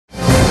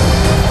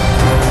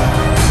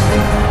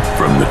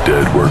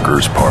Dead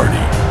Workers Party,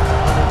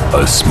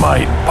 a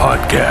Smite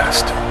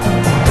podcast.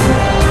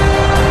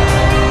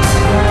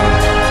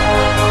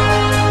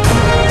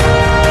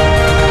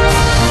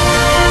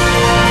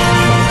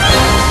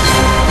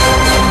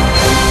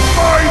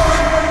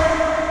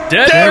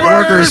 Dead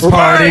Workers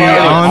Party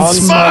on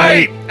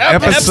Smite,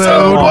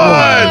 episode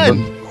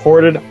 1.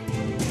 Recorded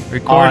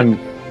on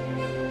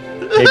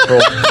April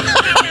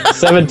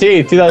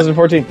 17th,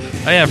 2014.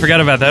 Oh yeah, I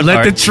forgot about that Let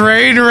part. the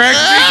train wreck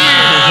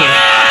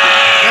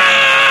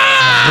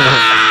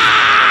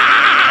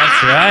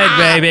That's right,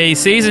 baby.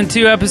 Season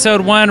 2,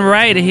 episode 1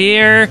 right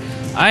here.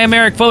 I am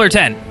Eric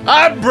Fullerton.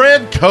 I'm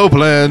Brent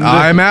Copeland.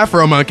 I'm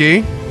Afro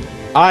Monkey.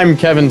 I'm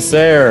Kevin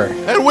Sayre.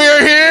 And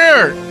we're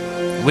here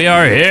We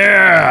are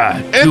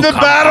here. in the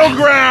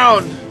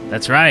battleground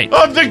That's right.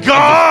 of the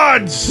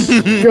gods.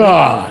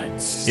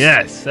 Gods.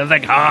 Yes, of the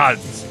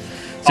gods.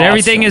 So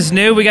everything is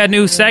new. We got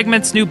new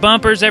segments, new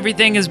bumpers.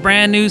 Everything is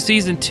brand new.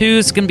 Season 2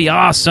 is going to be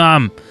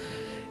awesome.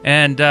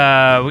 And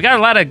we got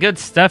a lot of good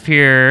stuff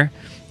here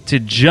to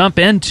jump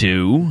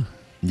into.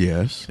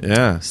 Yes.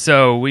 Yeah.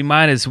 So we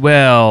might as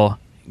well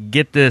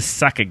get this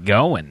sucker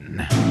going.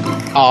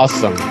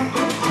 Awesome.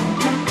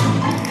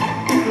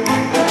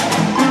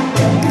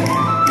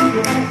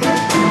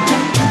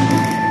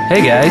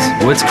 Hey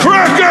guys, what's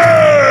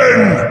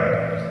Kraken!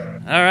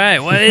 all right?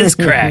 What is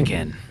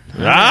cracking?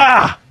 We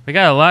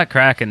got a lot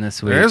cracking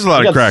this week. There's a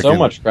lot We of got Kraken. so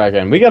much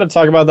Kraken. We got to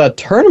talk about that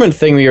tournament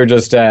thing we were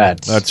just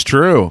at. That's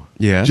true.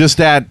 Yeah. Just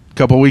a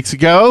couple weeks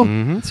ago.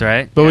 That's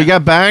right. But we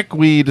got back.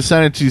 We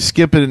decided to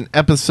skip an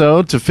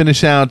episode to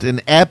finish out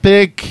an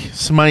epic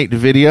Smite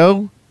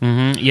video.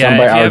 Yeah, done by if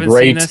you our haven't seen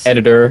great this,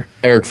 editor,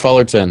 Eric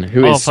Fullerton,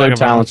 who is so thank you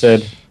very talented.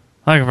 much.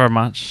 Thank you very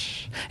much.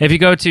 If you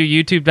go to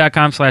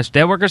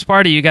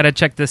youtube.com/deadworkersparty, you got to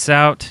check this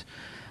out.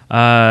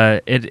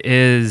 It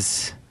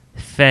is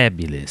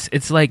fabulous.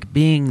 It's like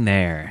being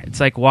there. It's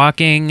like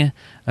walking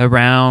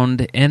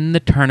around in the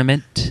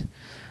tournament.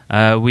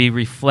 We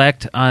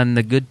reflect on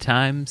the good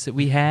times that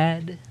we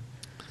had.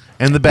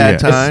 And the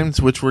bad Yeah. times,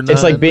 which were not.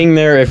 It's like being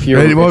there if, Hey,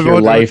 if what- your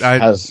what- life I-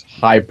 has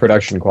high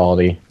production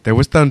quality. There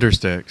was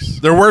Thundersticks.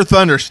 There were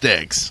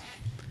Thundersticks.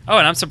 Oh,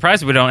 and I'm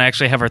surprised we don't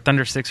actually have our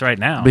Thunder Sticks right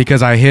now.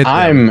 Because I hid them.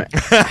 I'm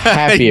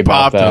happy He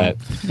about popped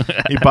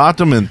that. He bought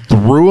them and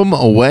threw them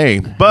away.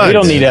 But We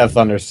don't need to have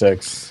Thunder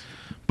Sticks.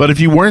 But if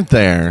you weren't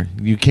there,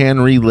 you can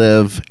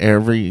relive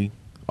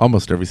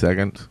almost every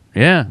second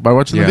Yeah. by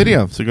watching Yeah. the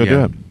video. So go do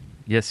Yeah. it.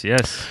 Yes,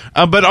 yes.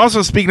 But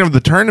also, speaking of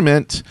the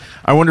tournament,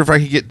 I wonder if I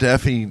could get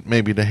Duffy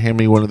maybe to hand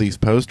me one of these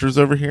posters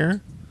over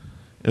here,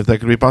 if that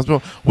could be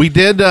possible. We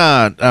did.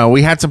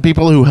 We had some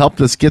people who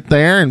helped us get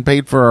there and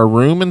paid for our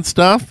room and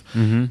stuff,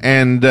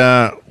 and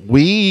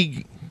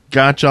we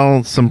got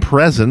y'all some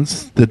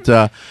presents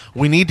that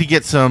we need to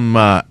get some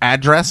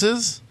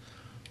addresses.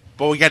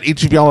 But we got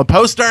each of y'all a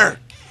poster.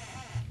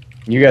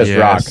 You guys Yes.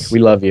 rock. We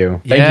love you.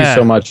 Thank Yeah. you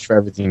so much for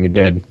everything you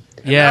did.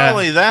 Yeah. Not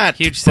only that,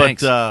 Huge but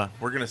thanks.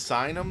 we're gonna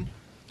sign them.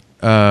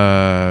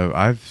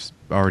 I've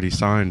already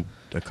signed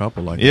a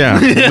couple like Yeah,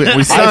 we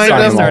signed signed them.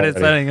 them Started already.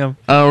 setting them.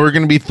 We're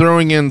going to be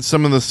throwing in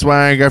some of the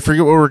swag. I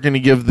forget what we're going to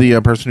give the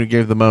person who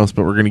gave the most,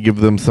 but we're going to give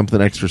them something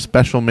extra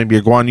special, maybe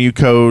a Guan Yu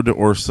code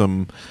or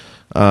some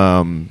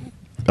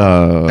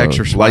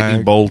Extra swag.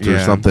 lightning bolt or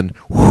Yeah. something.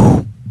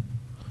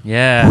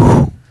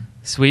 Yeah.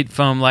 Sweet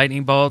foam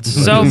lightning bolts.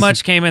 So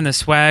much came in the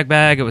swag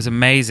bag. It was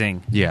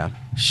amazing. Yeah.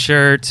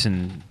 Shirts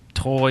and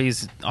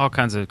toys, all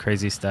kinds of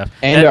crazy stuff.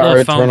 And That our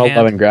little foam eternal hand-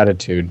 love and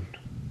gratitude.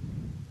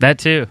 That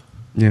too.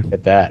 Yeah.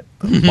 At that.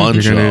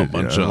 Bunch You're gonna,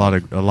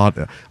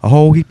 of. a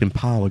whole heaping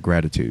pile of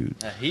gratitude.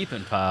 A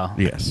heaping pile.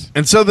 Yes.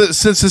 And so,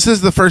 since this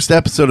is the first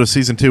episode of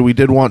season 2, we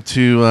did want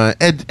to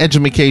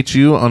educate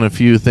you on a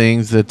few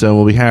things that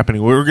will be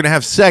happening. We're going to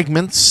have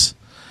segments.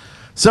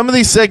 Some of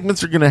these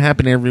segments are going to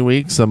happen every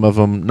week. Some of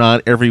them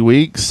not every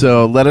week.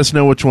 So let us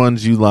know which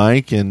ones you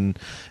like and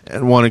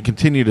want to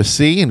continue to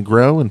see and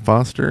grow and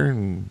foster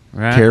and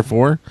Right. care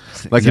for,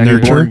 like a Nurture.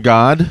 newborn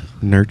god.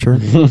 Nurture.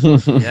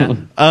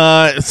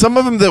 Yeah. Some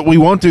of them that we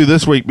won't do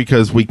this week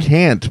because we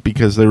can't,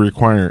 because they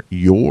require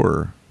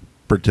your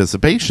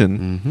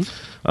participation.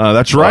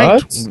 That's right.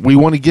 What? We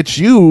want to get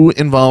you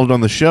involved on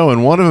the show,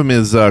 and one of them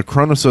is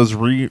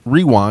Chronosos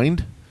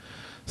Rewind.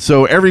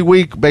 So every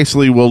week,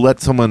 basically, we'll let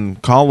someone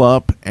call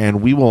up,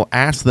 and we will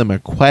ask them a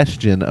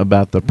question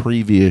about the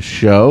previous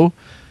show,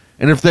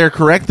 and if they're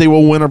correct, they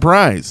will win a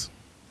prize.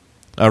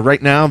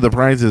 Right now, the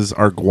prizes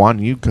are Guan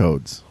Yu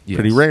codes. Yes.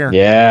 Pretty rare.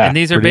 Yeah. And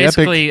these are Pretty epic.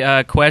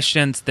 basically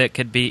questions that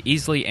could be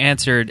easily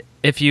answered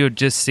if you had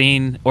just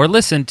seen or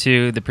listened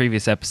to the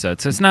previous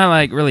episode. So it's not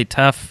like really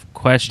tough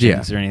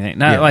questions Yeah. or anything.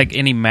 Not Yeah. like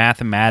any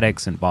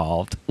mathematics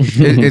involved.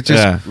 It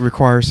just Yeah.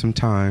 requires some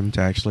time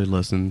to actually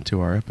listen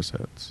to our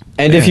episodes.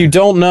 And if you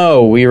don't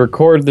know, we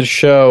record the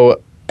show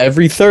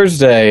every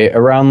Thursday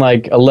around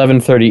like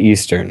 11:30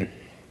 Eastern.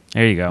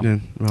 There you go. Yeah,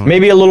 well,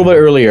 Maybe a little bit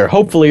earlier.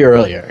 Hopefully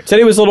earlier.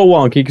 Today was a little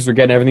wonky because we're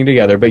getting everything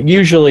together, but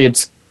usually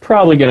it's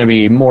probably going to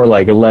be more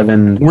like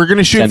 11. We're going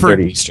to shoot for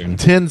 10:30 Eastern.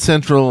 10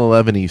 Central,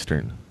 11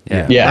 Eastern.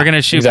 Yeah. Yeah, We're going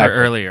to shoot exactly.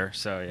 for earlier.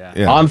 So, yeah.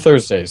 Yeah. On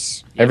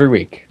Thursdays every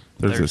week.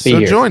 Thursdays. Be So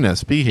here. join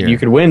us. Be here. You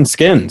could win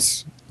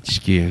skins.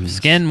 Skins.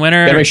 Skin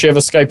winner. Gotta make sure you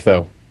have a Skype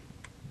though.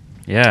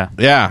 Yeah.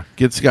 Yeah,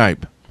 get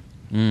Skype.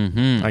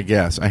 Mm-hmm. I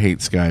guess. I hate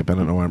Skype. I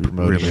don't know why I'm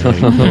promoting Really?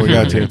 it. Well, we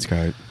got to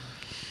Skype.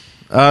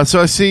 So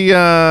I see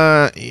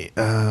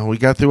we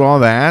got through all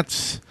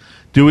that.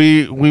 Do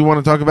we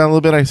want to talk about it a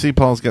little bit? I see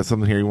Paul's got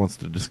something here he wants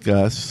to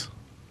discuss.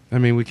 I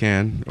mean, we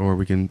can, or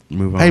we can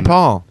move on. Hey,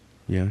 Paul,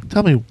 Yeah.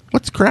 tell me,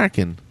 what's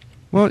cracking?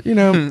 Well,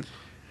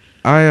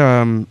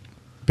 I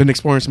been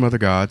exploring some other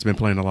gods. Been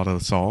playing a lot of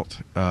Assault.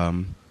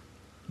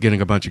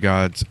 Getting a bunch of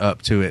gods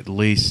up to at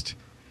least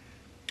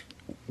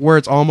where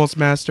it's almost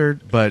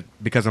mastered. But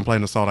because I'm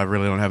playing Assault, I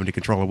really don't have any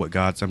control of what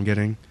gods I'm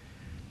getting.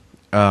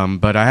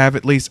 But I have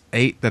at least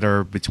 8 that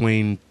are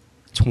between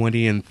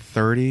 20 and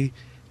 30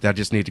 that I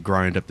just need to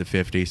grind up to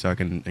 50 so I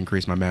can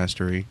increase my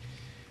mastery.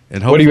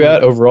 And What are you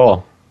at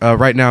overall?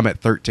 Right now I'm at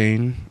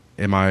 13.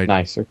 And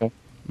Nice. Okay.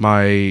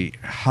 my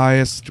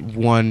highest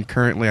one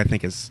currently I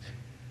think is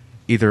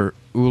either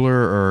Uller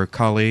or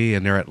Kali,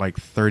 and they're at like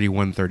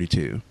 31,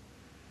 32.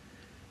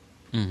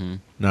 Mm-hmm.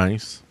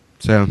 Nice.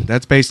 So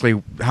that's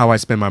basically how I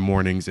spend my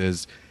mornings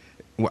is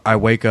I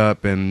wake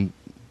up and,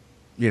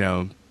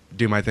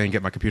 do my thing,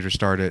 get my computer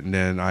started, and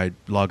then I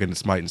log into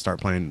Smite and start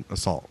playing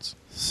Assaults.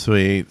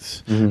 Sweet.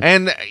 Mhm.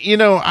 And,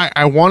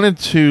 I wanted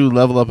to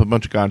level up a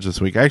bunch of gods this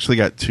week. I actually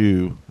got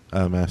 2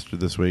 mastered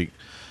this week.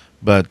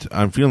 But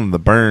I'm feeling the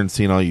burn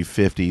seeing all you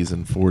 50s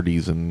and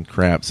 40s and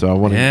crap. So I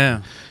want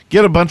to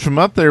get a bunch from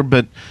up there.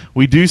 But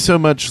we do so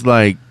much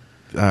like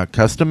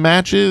custom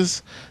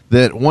matches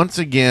that once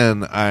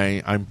again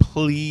I'm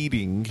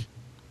pleading,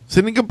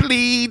 sending a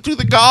plea to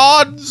the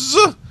gods.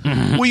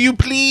 Will you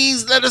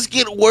please let us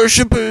get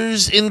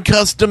worshippers in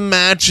custom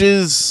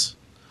matches?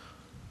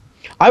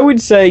 I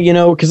would say,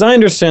 because I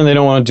understand they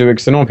don't want to do it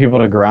because they don't want people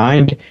to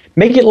grind.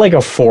 Make it like a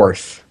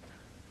 4th.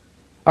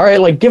 All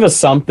right, like give us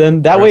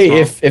something. That way,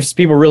 if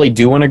people really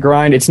do want to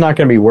grind, it's not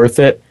going to be worth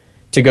it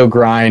to go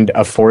grind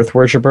a 4th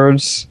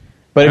worshippers.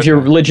 But if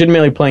you're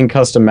legitimately playing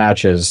custom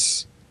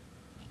matches,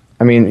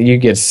 I mean, you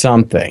get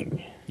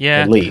something. Yeah.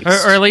 At least. Or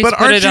at least But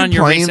put aren't it you on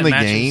your playing recent the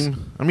matches.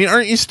 game? I mean,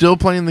 aren't you still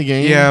playing the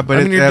game? Yeah,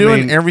 but you're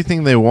doing I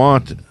everything they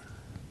want.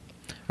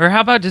 Or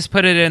how about just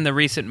put it in the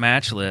recent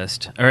match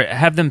list? Or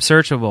have them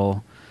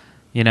searchable,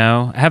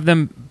 Have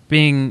them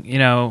being,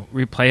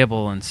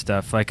 replayable and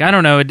stuff. Like, I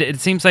don't know. It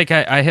seems like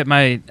I hit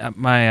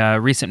my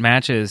recent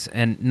matches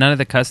and none of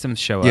the customs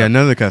show up. Yeah,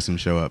 none of the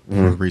customs show up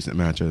for recent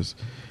matches.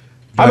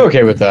 I'm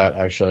okay with that,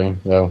 actually,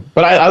 though.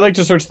 But I like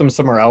to search them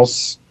somewhere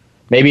else.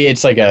 Maybe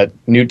it's like a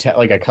new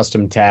like a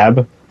custom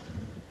tab.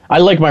 I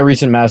like my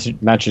recent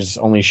matches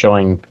only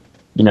showing,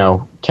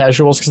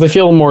 casuals because they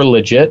feel more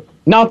legit.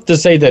 Not to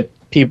say that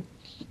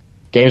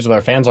games with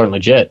our fans aren't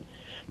legit,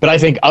 but I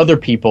think other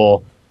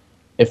people,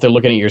 if they're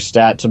looking at your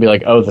stats, will be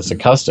like, "Oh, that's a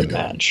custom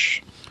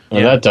match."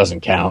 Well, that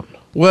doesn't count.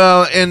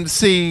 Well, and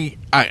see,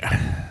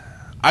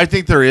 I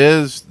think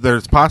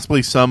there's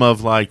possibly some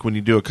of like when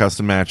you do a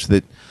custom match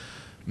that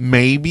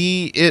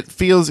maybe it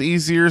feels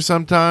easier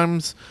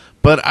sometimes,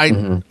 but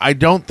I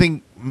don't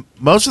think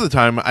most of the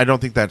time I don't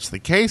think that's the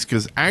case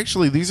because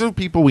actually these are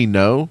people we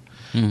know.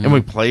 And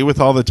we play with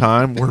all the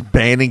time. We're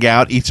banning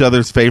out each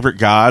other's favorite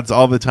gods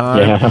all the time.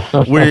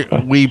 Yeah.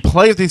 We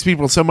play with these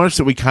people so much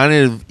that we kind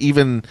of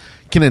even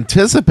can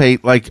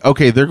anticipate, like,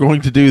 okay, they're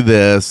going to do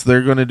this.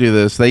 They're going to do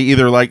this. They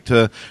either like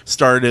to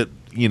start at,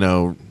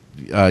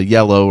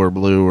 yellow or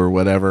blue or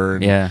whatever.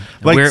 And Yeah.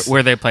 like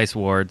Where they place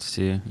wards,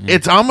 too. Yeah.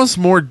 it's almost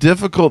more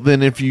difficult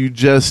than if you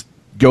just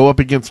go up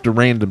against a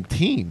random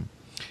team.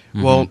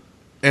 Well,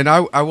 and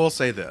I will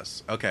say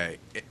this. Okay,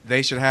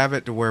 they should have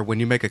it to where when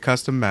you make a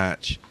custom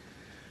match,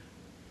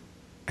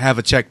 have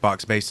a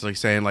checkbox basically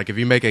saying, like, if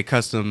you make a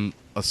custom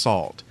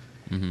Assault,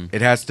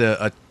 it has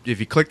to, if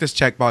you click this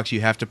checkbox,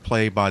 you have to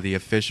play by the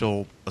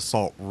official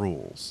Assault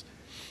rules.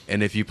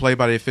 And if you play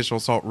by the official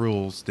Assault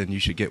rules, then you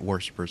should get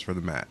worshippers for the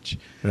match.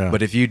 Yeah.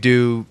 But if you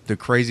do the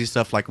crazy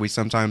stuff like we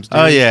sometimes do,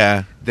 Oh,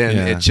 yeah. then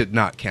Yeah. it should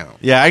not count.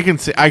 Yeah, I can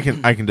see. I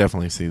can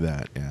definitely see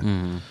that.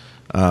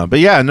 Yeah. But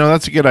yeah, no,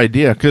 that's a good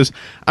idea. Because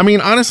I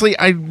mean, honestly,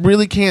 I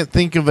really can't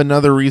think of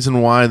another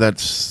reason why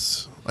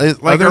that's like.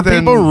 Other Are than-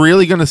 people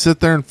really going to sit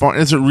there and farm?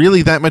 Is it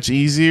really that much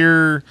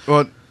easier?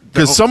 Well,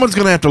 Because someone's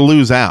going to have to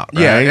lose out.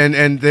 yeah, right?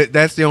 and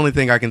that's the only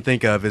thing I can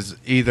think of is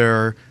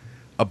either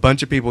a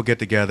bunch of people get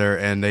together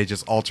and they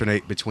just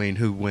alternate between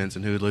who wins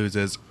and who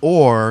loses,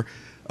 or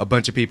a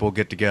bunch of people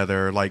get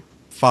together, like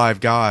 5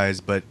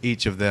 guys, but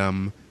each of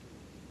them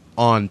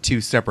on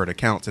 2 separate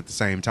accounts at the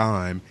same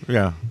time,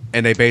 yeah.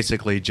 and they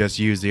basically just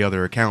use the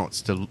other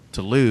accounts to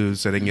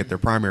lose so they can get their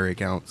primary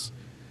accounts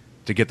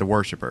to get the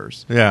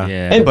worshippers. Yeah.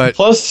 Yeah. And But-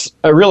 plus,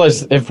 I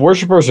realize if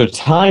worshippers are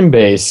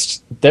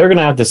time-based, they're going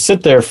to have to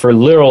sit there for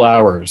literal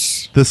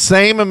hours. The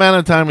same amount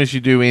of time as you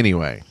do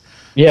anyway.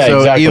 Yeah, So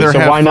exactly. either So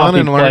have why not fun be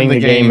and learn playing the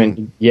the game? game.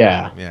 And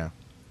yeah, Yeah.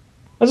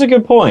 that's a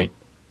good point.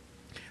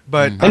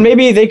 But And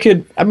maybe they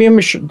could. I mean, I'm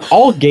sure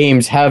all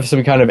games have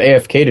some kind of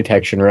AFK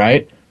detection,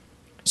 right?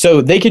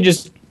 So they could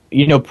just,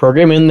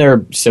 program in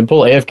their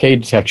simple AFK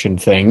detection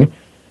thing,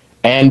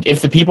 and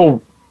if the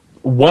people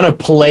want to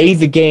play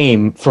the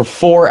game for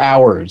 4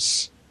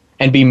 hours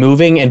and be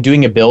moving and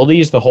doing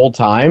abilities the whole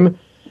time,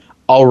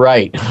 all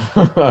right.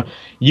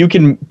 You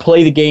can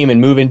play the game and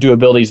move into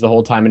abilities the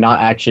whole time and not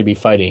actually be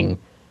fighting.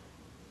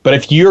 But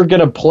if you're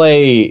going to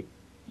play...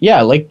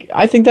 Yeah, like,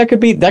 I think that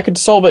could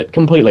solve it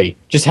completely.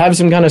 Just have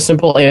some kind of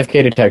simple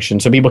AFK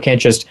detection so people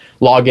can't just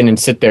log in and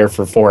sit there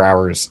for 4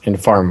 hours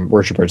and farm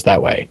worshippers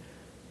that way.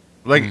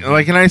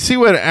 And I see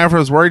what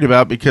Afro's worried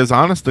about, because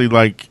honestly,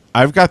 like,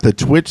 I've got the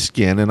Twitch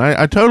skin, and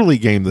I totally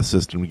gamed the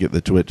system to get the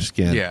Twitch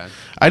skin. Yeah.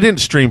 I didn't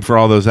stream for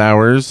all those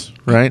hours,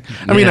 right?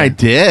 I mean, I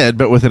did,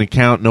 but with an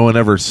account no one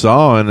ever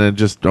saw, and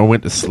I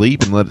went to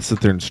sleep and let it sit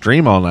there and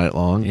stream all night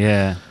long.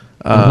 Yeah.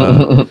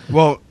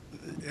 Well,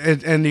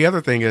 and the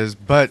other thing is,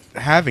 but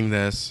having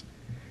this,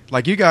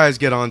 like, you guys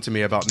get on to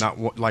me about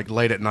not like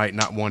late at night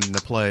not wanting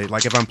to play.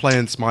 Like, if I'm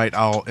playing Smite,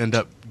 I'll end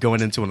up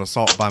going into an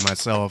assault by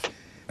myself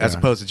as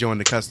opposed to joining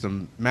the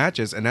custom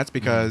matches, and that's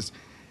because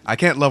I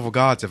can't level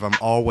gods if I'm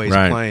always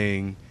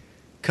playing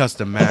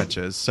custom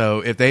matches. So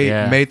if they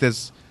made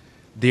this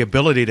the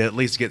ability to at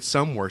least get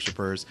some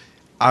worshippers,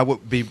 I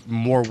would be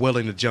more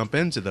willing to jump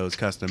into those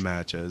custom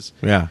matches.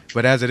 Yeah.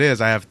 But as it is,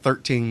 I have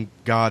 13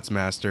 gods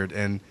mastered,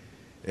 and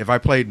if I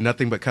played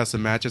nothing but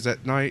custom matches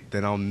at night,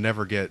 then I'll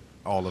never get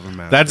all of them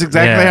mastered. That's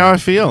exactly how I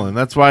feel, and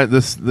that's why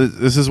this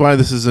is why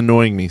this is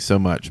annoying me so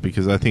much,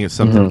 because I think it's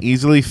something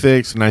easily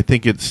fixed, and I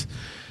think it's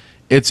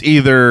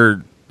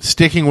either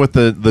sticking with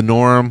the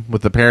norm,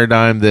 with the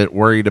paradigm that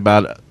worried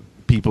about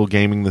people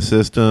gaming the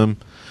system.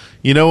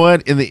 You know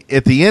what?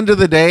 At the end of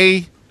the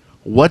day,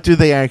 what do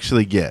they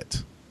actually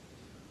get?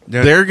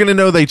 They're going to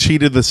know they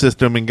cheated the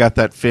system and got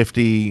that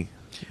 50.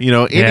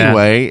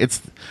 Anyway,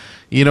 it's,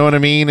 you know what I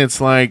mean? It's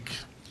like,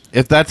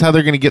 if that's how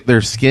they're going to get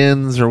their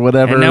skins or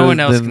whatever, and no one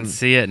else can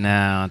see it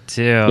now,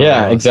 too.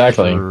 Yeah,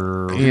 exactly.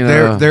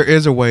 There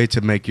is a way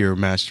to make your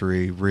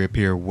mastery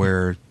reappear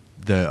where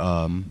the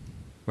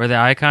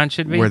icon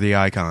should be? Where the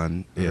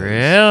icon is.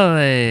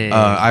 Really? You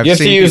have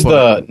to use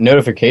the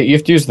notification. You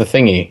have to use the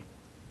thingy.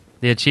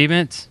 The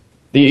achievements?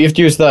 You have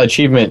to use the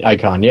achievement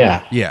icon,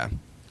 yeah. Yeah.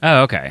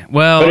 Oh, okay.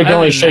 Well, but it can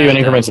only show you in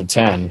increments of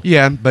 10.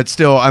 Yeah, but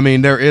still, I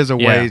mean, there is a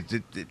way.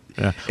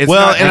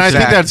 Well, and I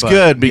think that's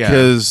good,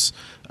 because,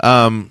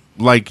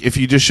 like, if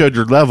you just showed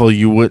your level,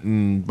 you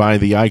wouldn't buy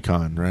the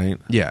icon, right?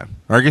 Yeah.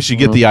 Or I guess you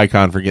get the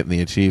icon for getting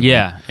the achievement.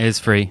 Yeah, it's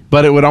free.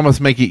 But it would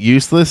almost make it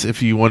useless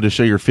if you wanted to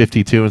show your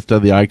 52 instead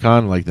of the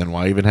icon. Like, then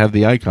why even have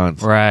the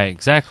icons? Right,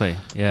 exactly.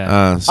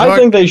 Yeah. So I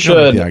think they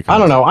should. I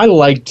don't know. I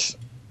liked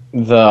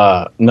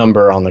the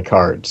number on the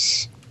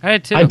cards. I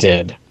did, too. I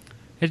did.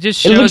 It just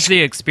shows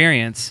the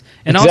experience.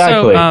 And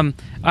exactly. also,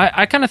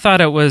 I kind of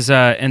thought it was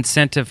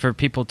incentive for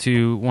people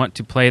to want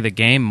to play the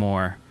game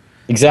more.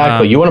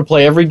 Exactly. You want to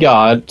play every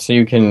god so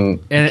you can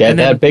get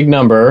that big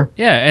number.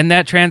 Yeah, and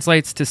that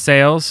translates to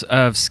sales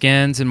of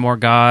skins and more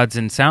gods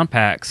and sound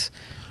packs.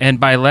 And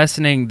by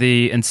lessening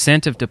the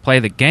incentive to play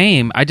the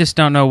game, I just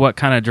don't know what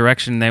kind of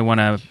direction they want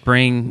to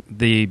bring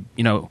the,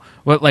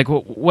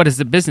 what is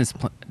the business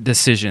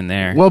decision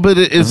there? Well, but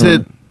is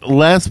it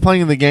less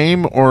playing the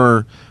game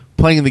or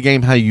playing the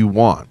game how you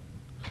want?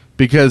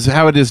 Because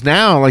how it is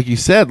now, like you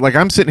said, like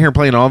I'm sitting here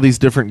playing all these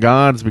different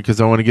gods because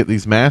I want to get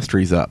these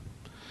masteries up.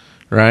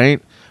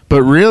 Right?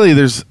 But really,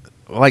 there's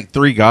like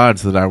 3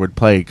 gods that I would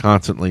play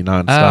constantly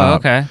nonstop. Oh,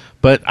 okay.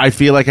 But I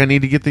feel like I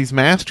need to get these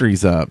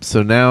masteries up.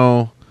 So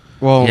now,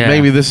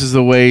 maybe this is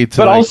the way to.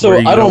 But also,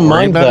 I don't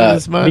mind that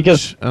as much,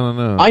 because I don't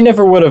know. I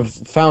never would have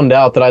found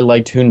out that I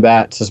liked Hoon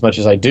Bats as much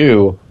as I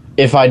do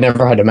if I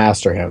never had to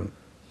master him.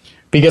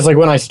 Because like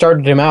when I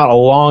started him out a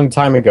long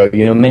time ago,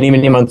 many,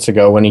 many months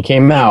ago when he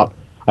came out,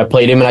 I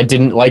played him and I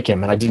didn't like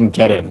him and I didn't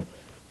get him.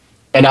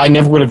 And I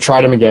never would have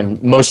tried him again,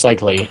 most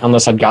likely,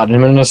 unless I'd gotten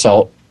him in an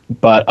assault.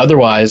 But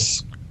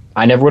otherwise,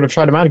 I never would have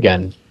tried him out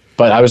again.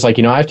 But I was like,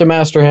 I have to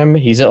master him.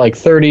 He's at like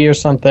 30 or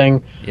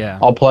something. Yeah.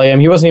 I'll play him.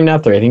 He wasn't even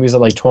at 30. I think he was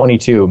at like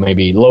 22,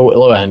 maybe,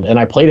 low end. And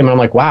I played him, and I'm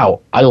like, wow,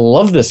 I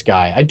love this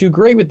guy. I do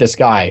great with this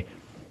guy.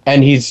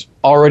 And he's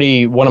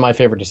already one of my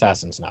favorite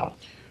assassins now.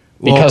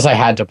 Because I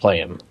had to play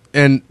him.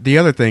 And the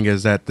other thing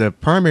is that the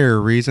primary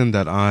reason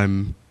that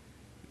I'm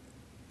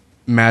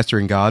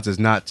mastering gods is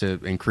not to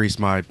increase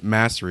my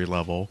mastery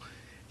level.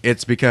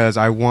 It's because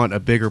I want a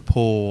bigger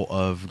pool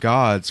of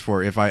gods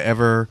for if I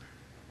ever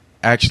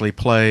actually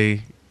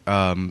play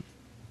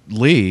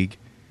League.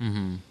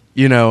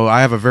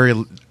 I have a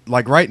very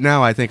right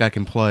now I think I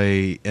can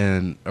play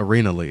in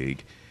Arena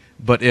League,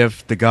 but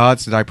if the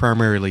gods that I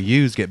primarily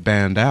use get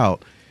banned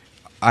out,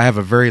 I have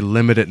a very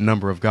limited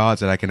number of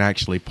gods that I can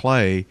actually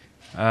play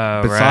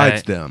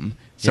besides them.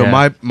 So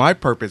my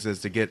purpose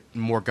is to get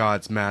more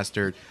gods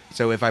mastered.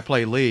 So if I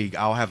play League,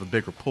 I'll have a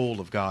bigger pool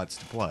of gods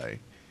to play.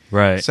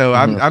 Right. So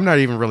I'm not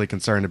even really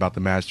concerned about the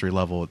mastery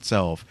level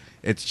itself.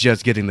 It's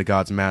just getting the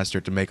gods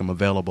mastered to make them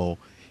available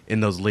in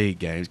those League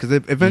games. Because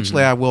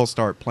eventually I will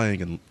start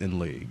playing in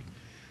League.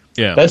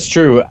 Yeah, that's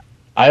true.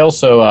 I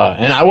also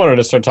and I wanted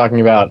to start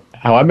talking about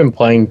how I've been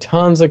playing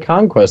tons of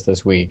Conquest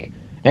this week.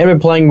 And I've been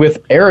playing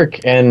with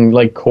Eric and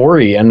like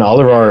Corey and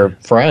all of our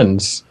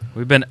friends.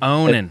 We've been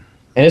owning.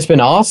 and it's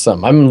been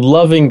awesome. I'm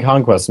loving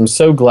Conquest. I'm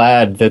so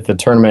glad that the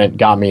tournament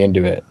got me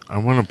into it. I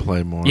want to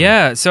play more.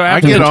 Yeah, so I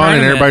after get the on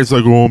and tournament- everybody's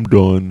like, "Oh, I'm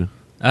done."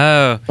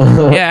 Oh,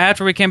 yeah.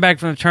 After we came back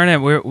from the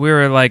tournament, we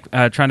were like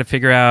trying to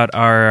figure out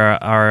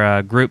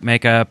our group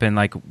makeup and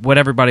like what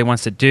everybody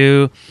wants to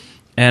do.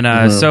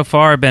 And so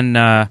far, I've been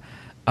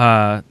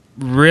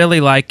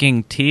really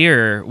liking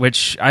Tier,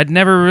 which I'd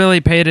never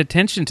really paid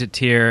attention to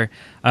Tier.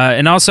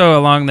 And also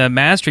along the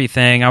mastery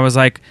thing, I was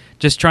like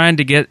just trying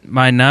to get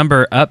my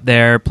number up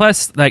there,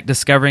 plus like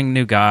discovering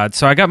new gods.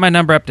 So I got my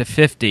number up to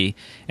 50,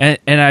 and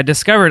I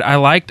discovered I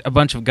liked a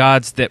bunch of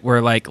gods that were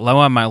like low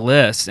on my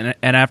list. And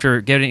after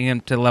getting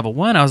them to level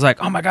 1, I was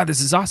like, oh my god, this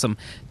is awesome.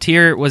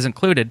 Tier was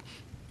included.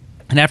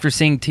 And after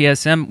seeing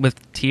TSM with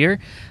Tier,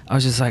 I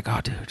was just like, "Oh,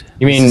 dude!"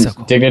 You this mean is so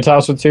cool.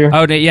 Dignitas with Tier?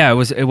 Oh, yeah, it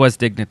was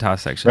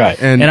Dignitas actually,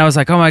 Right. And I was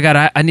like, "Oh my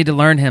god, I need to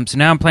learn him." So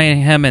now I'm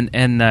playing him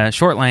in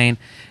short lane,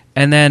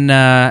 and then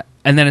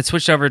it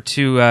switched over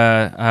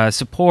to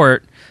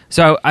support.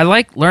 So I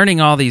like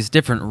learning all these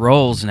different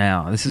roles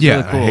now. This is Yeah,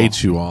 really cool. I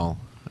hate you all.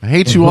 I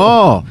hate you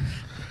all.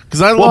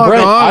 Because I log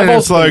Brent, on I've and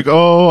it's also- like,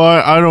 oh,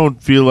 I don't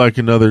feel like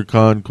another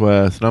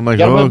Conquest. And I'm like,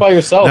 You gotta play oh, by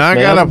yourself, now I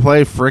man. gotta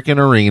play frickin'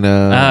 Arena.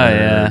 Oh,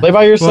 yeah. Play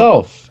by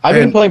yourself. I've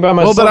been and- playing by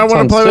myself. Well, but I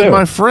want tons, to play too. with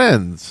my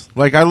friends.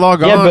 Like, I log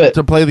Yeah, on but-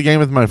 to play the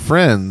game with my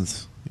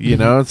friends, you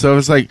know? So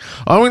it's like,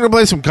 oh, I'm going to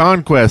play some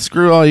Conquest.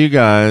 Screw all you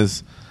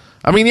guys.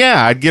 I mean,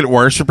 yeah, I'd get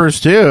worshippers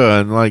too,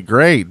 and like,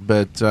 great.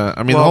 But, I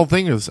mean, the Well- whole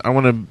thing is I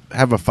want to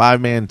have a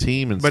 5-man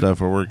team and But-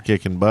 stuff where we're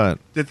kicking butt.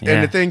 And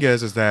Yeah. the thing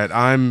is that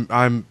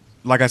I'm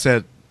like I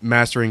said,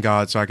 mastering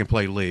God, so I can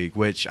play League,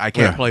 which I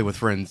can't Yeah. play with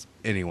friends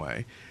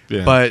anyway.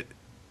 Yeah. But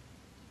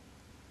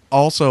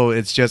also,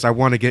 it's just I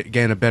want to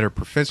gain a better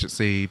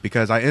proficiency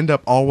because I end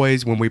up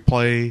always when we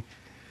play,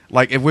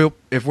 like if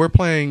we're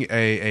playing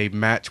a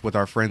match with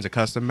our friends, a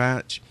custom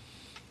match,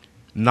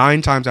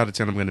 9 times out of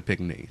 10 I'm going to pick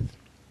Neath.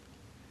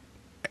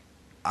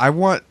 I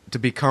want to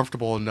be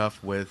comfortable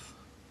enough with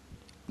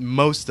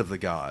most of the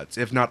gods,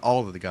 if not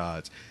all of the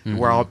gods,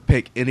 where I'll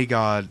pick any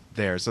god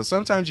there. So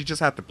sometimes you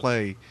just have to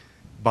play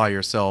by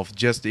yourself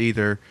just to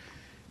either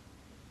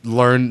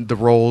learn the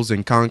roles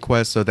in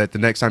Conquest so that the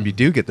next time you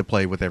do get to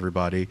play with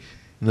everybody.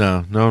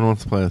 No one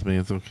wants to play with me.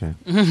 It's okay.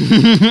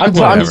 I'm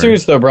Whatever.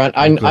 serious though, Brent.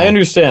 I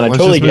understand. I Let's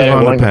totally just get it. move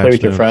on to Wanting to play patch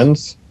with your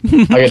notes.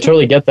 friends. I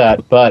totally get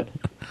that, but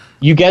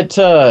you get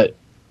to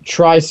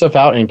try stuff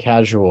out in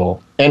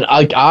casual. And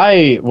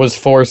I was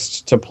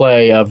forced to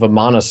play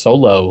Vamana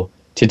solo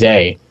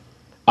today.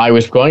 I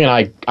was going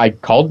and I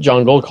called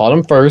jungle, called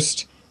him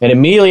first, and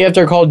immediately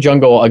after I called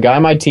jungle, a guy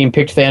on my team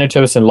picked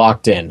Thanatos and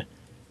locked in.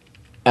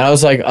 And I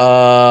was like,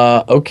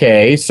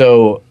 okay.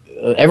 So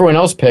everyone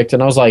else picked,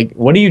 and I was like,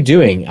 what are you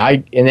doing?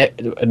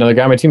 Another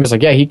guy on my team was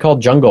like, yeah, he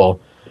called jungle.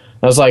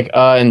 And I was like,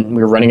 and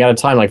we were running out of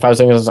time, like 5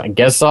 seconds. I was like, I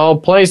guess I'll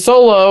play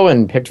solo,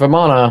 and picked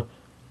Vamana.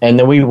 And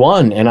then we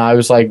won, and I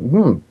was like,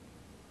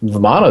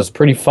 Vamana's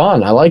pretty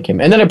fun. I like him.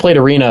 And then I played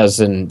arenas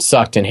and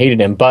sucked and hated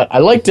him, but I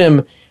liked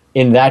him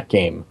in that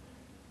game.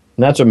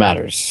 And that's what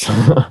matters.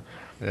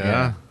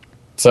 Yeah.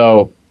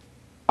 So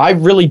I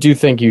really do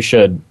think you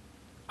should.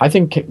 I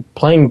think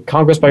playing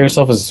Conquest by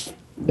yourself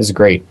is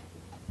great.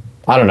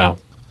 I don't know.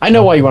 I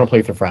know why you want to play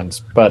with your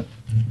friends, but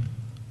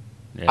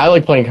I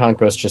like playing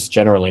Conquest just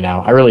generally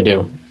now. I really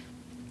do.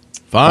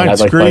 Fine, I'd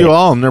like screw to play you it.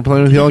 all. I'm never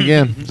playing with you all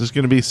again. It's just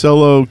going to be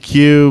solo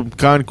cube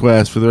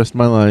Conquest for the rest of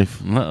my life.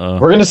 Uh-oh.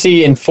 We're going to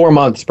see in 4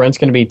 months, Brent's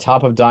going to be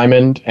top of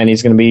Diamond, and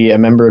he's going to be a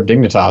member of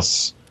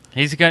Dignitas.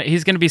 He's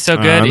gonna be so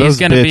good. Those He's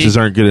gonna bitches be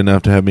aren't good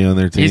enough to have me on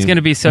their team. he's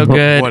gonna be so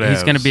good. Whatevs.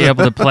 He's gonna be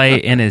able to play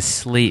in his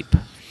sleep.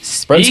 Brent's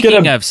Speaking gonna,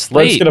 of Brent's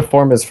sleep, going to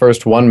form his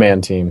first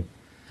one-man team.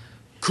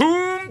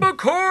 Kumba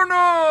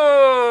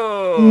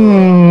Corno.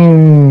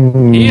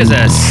 He is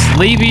a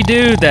sleepy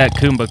dude, that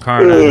Kumba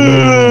Corno.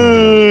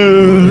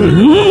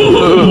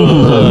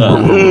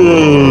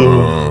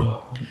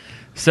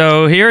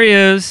 So here he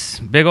is,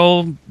 big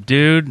old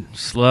dude,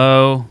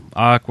 slow,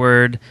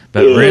 awkward,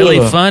 but really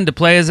fun to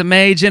play as a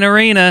mage in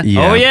arena.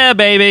 Yeah. Oh yeah,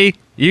 baby,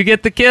 you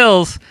get the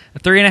kills. A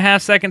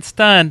 3.5 second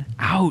stun.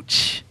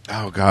 Ouch!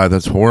 Oh, God,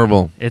 that's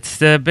horrible. It's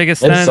the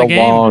biggest stun It's in the a game.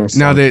 long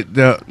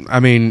Now I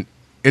mean,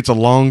 it's a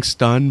long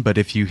stun, but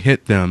if you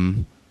hit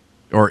them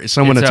or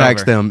someone It's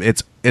attacks over. them,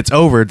 it's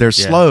over. They're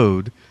Yeah.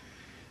 slowed,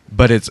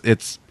 but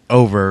it's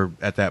over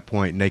at that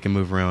point, and they can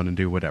move around and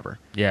do whatever.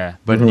 Yeah,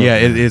 But yeah,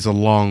 it is a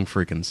long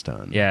freaking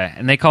stun. yeah,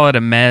 and they call it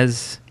a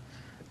mez,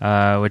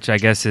 which I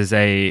guess is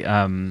a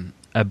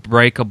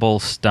breakable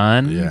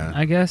stun. Yeah.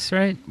 I guess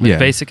right with Yeah.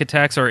 basic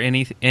attacks or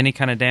any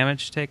kind of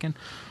damage taken.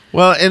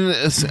 Well,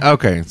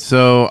 okay,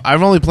 so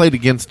I've only played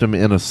against him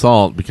in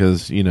Assault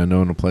because, no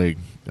one will play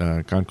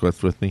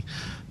Conquest with me.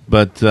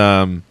 But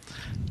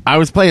I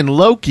was playing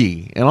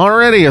Loki, and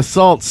already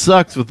Assault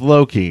sucks with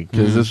Loki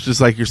because it's just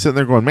like you're sitting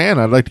there going, man,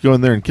 I'd like to go in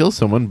there and kill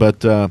someone,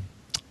 but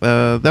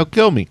they'll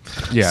kill me.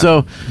 Yeah.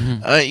 So,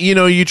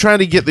 you try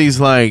to get these,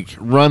 like,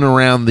 run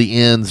around the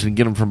ends and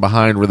get them from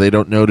behind where they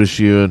don't notice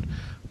you.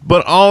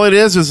 But all it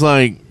is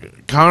like,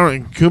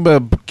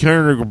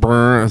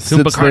 Kumba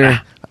sits Karna.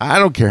 there. I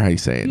don't care how you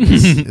say it.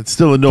 It's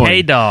still annoying.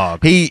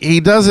 K-Dog. He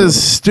does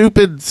his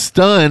stupid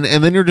stun,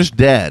 and then you're just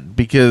dead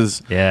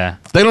because Yeah.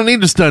 they don't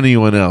need to stun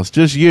anyone else.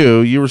 Just you.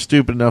 You were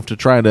stupid enough to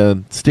try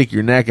to stick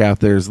your neck out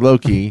there as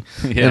Loki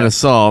Yeah. in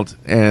assault,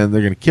 and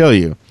they're going to kill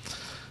you.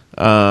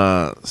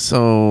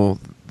 So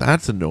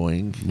that's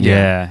annoying.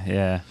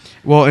 Yeah.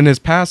 Well, and his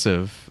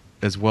passive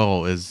as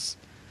well is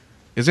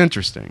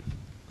interesting.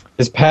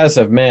 His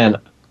passive, man,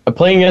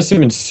 playing against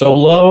him in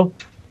solo,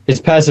 his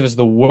passive is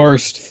the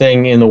worst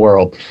thing in the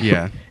world.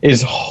 Yeah.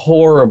 Is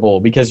horrible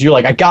because you're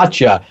like, I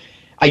gotcha.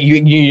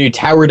 You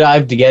tower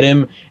dive to get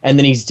him, and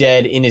then he's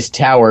dead in his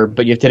tower,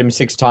 but you have to hit him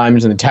 6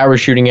 times, and the tower's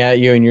shooting at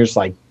you, and you're just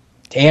like,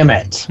 damn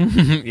it. Yeah.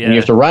 And you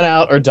have to run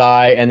out or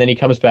die, and then he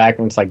comes back,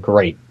 and it's like,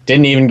 great,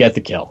 didn't even get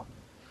the kill.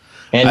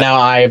 And now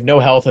I have no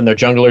health, and their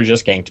jungler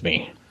just ganked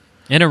me.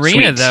 In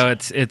Arena, Sweet. though,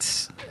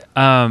 it's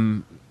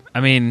I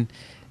mean,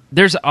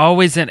 there's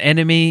always an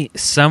enemy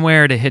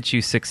somewhere to hit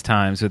you 6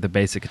 times with a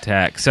basic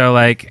attack. So,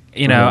 like,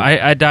 you know,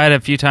 I died a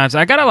few times.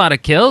 I got a lot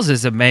of kills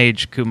as a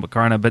mage,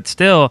 Kumbhakarna, but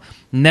still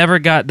never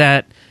got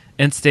that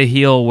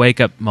insta-heal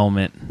wake-up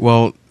moment.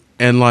 Well,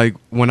 and like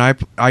when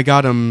I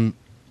got him,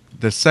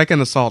 the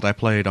second assault I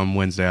played on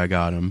Wednesday, I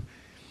got him,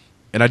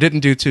 and I didn't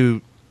do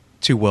too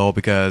well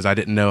because I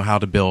didn't know how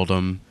to build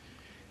him.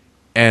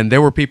 And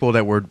there were people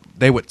that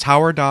they would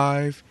tower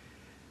dive,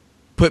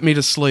 put me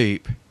to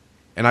sleep,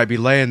 and I'd be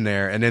laying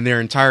there, and then their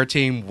entire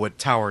team would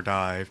tower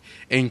dive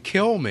and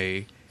kill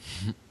me,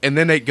 and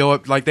then they'd go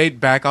up, like they'd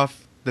back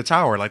off the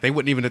tower, like they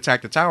wouldn't even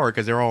attack the tower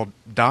because they're all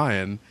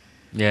dying.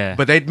 Yeah.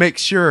 But they'd make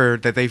sure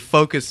that they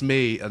focused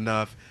me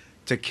enough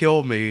to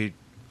kill me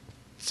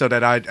so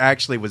that I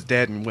actually was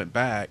dead and went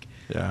back.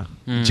 Yeah.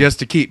 Just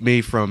to keep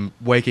me from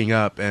waking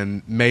up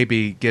and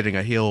maybe getting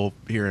a heal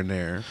here and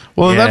there.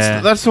 Well,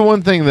 Yeah. that's the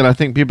one thing that I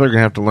think people are going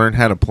to have to learn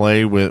how to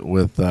play with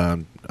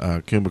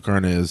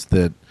Kumbhakarna is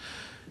that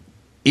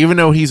even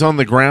though he's on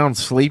the ground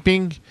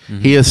sleeping,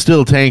 he is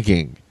still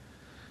tanking.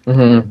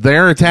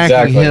 They're attacking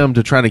Exactly. him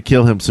to try to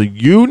kill him, so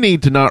you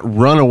need to not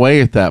run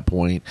away at that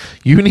point.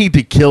 You need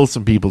to kill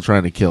some people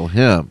trying to kill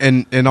him.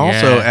 And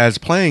also, Yeah. as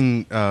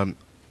playing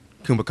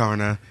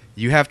Kumbhakarna,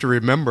 you have to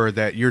remember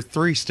that your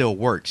 3 still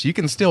works. You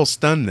can still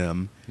stun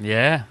them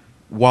Yeah.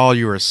 while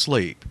you're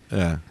asleep.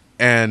 Yeah.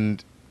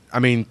 And, I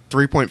mean,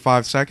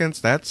 3.5 seconds,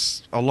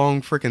 that's a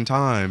long freaking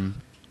time.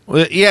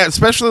 Well, yeah,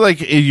 especially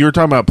like if you're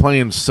talking about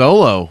playing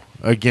solo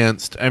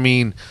against. I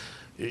mean,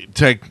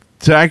 to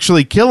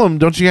actually kill him,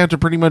 don't you have to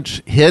pretty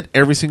much hit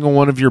every single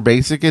one of your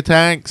basic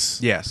attacks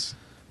Yes.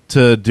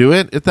 to do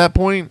it at that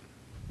point?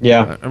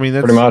 Yeah, I mean,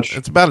 that's pretty much.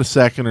 It's about a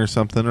second or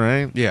something,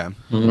 right? Yeah.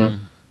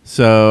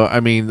 So, I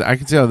mean, I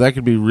can see how that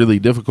could be really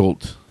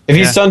difficult. If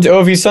he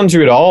stuns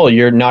you at all,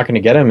 you're not going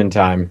to get him in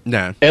time.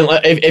 No. And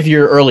if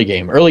you're early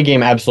game,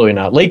 absolutely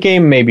not. Late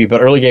game, maybe,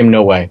 but early game,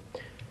 no way.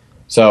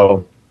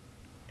 So,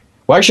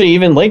 well, actually,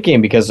 even late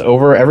game, because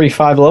over every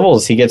 5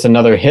 levels, he gets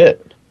another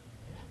hit.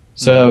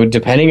 So,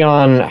 depending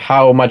on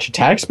how much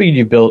attack speed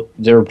you built,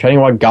 depending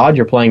on what god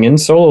you're playing in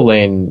solo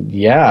lane,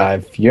 yeah,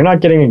 if you're not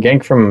getting a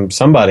gank from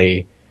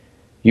somebody,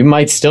 you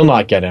might still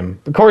not get him.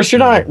 Of course, you're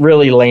not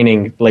really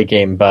laning late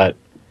game, but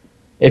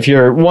if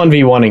you're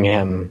 1v1ing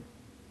him,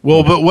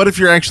 Well, but what if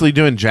you're actually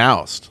doing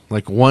Joust?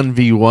 Like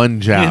 1v1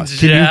 Joust.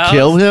 Can you Joust?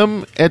 kill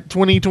him at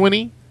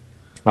 2020?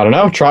 I don't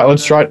know.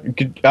 Let's try.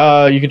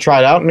 You could try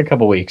it out in a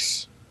couple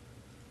weeks.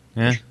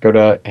 Yeah. Go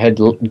to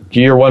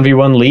Gear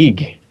 1v1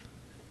 League.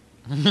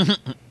 You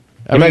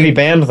might be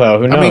banned though.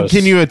 Who knows? I mean,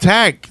 can you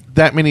attack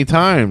that many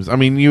times? I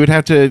mean, you would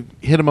have to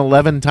hit him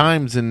 11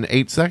 times in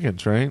 8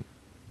 seconds, right?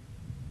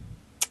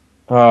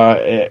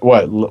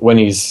 What when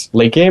he's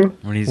late game?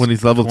 When When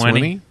he's level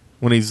 20?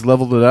 When he's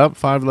leveled it up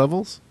 5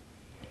 levels?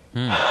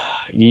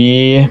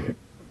 Yeah.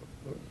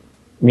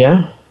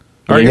 Yeah.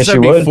 Or I I guess guess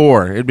that'd you be would.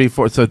 4. It'd be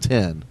 4, so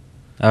 10.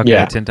 Okay,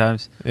 Yeah. 10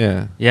 times.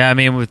 Yeah. Yeah, I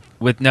mean,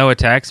 with no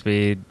attack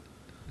speed,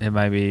 it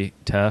might be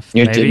tough.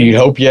 You'd maybe.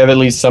 hope you have at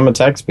least some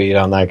attack speed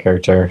on that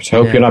character. So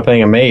hope Yeah. you're not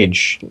playing a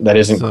mage that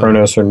isn't So-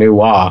 Kronos or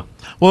Nuwa.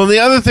 Well, the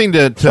other thing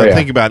to Oh, yeah.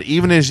 think about,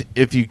 even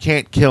if you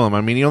can't kill him,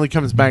 I mean, he only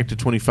comes back to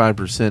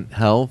 25%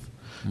 health.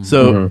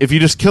 So if you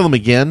just kill him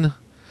again,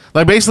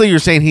 like basically you're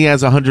saying he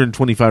has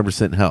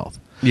 125% health.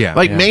 Yeah.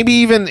 Like yeah. maybe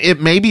even it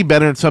may be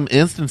better in some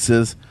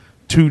instances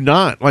to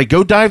not like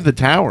go dive the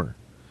tower,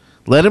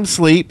 let him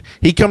sleep.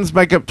 He comes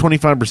back up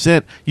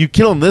 25%. You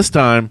kill him this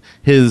time,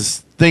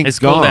 his thing's His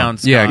gone.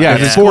 cooldown's Yeah, gone. Yeah,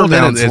 because it's it's 4 cooldown,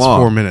 minutes it's long.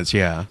 4 minutes,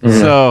 yeah.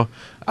 So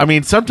I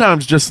mean,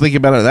 sometimes just think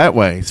about it that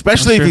way,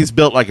 especially if true. he's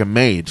built like a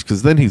mage,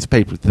 because then he's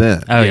paper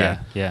thin. Oh, Yeah.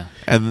 yeah.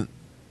 And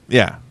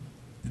yeah,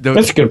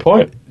 That's a good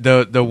point.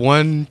 The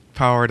one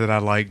power that I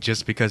like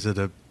just because of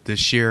the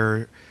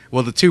sheer,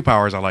 well, the 2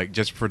 powers I like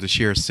just for the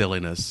sheer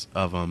silliness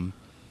of them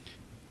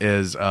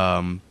is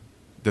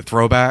the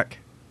throwback.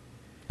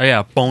 Oh,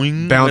 yeah.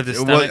 Boing. Bounce. with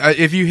his Well, stomach.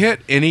 if you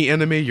hit any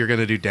enemy, you're going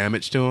to do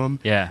damage to them.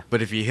 Yeah.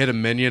 But if you hit a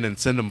minion and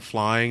send them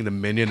flying, the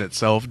minion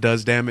itself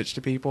does damage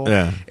to people.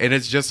 Yeah. And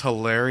it's just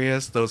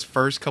hilarious. Those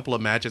first couple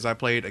of matches I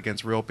played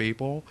against real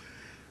people,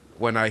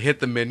 when I hit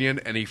the minion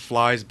and he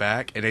flies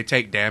back and they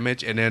take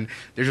damage and then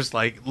they're just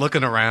like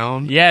looking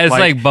around. Yeah, it's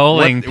like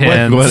bowling what-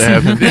 pins. What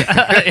happened?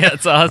 Yeah,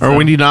 it's awesome. Or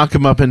when you knock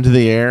him up into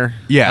the air.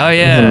 Yeah. Oh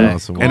yeah.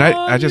 Awesome. And Come I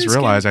on, just new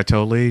skin. realized I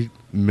totally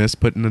missed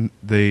putting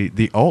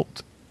the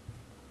ult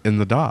in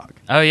the dock.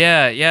 Oh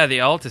yeah.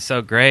 The ult is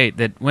so great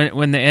that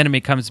when the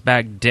enemy comes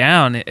back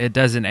down, it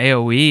does an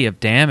AOE of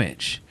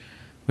damage,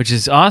 which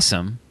is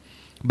awesome.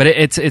 But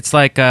it's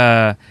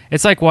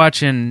like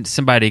watching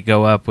somebody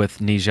go up with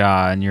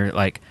Nija and you're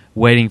like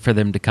waiting for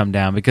them to come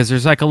down because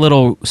there's like a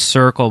little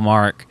circle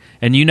mark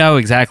and you know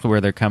exactly where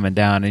they're coming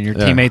down and your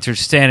teammates are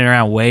standing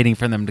around waiting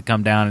for them to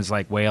come down and just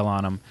like wail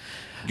on them.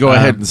 Go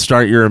ahead and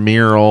start your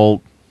Amir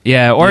ult.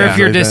 Yeah, or Yeah, if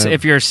you're like just that.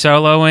 if you're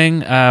soloing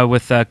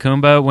with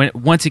Kumba,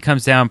 once he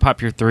comes down,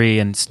 pop your 3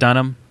 and stun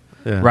him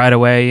right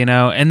away,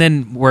 and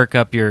then work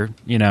up your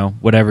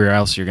whatever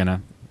else you're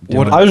gonna do.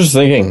 I was just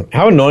thinking,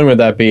 how annoying would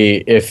that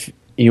be if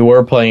you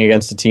were playing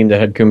against a team that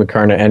had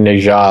Kumakarna and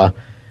Neja,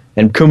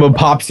 and Kumba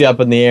pops you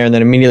up in the air and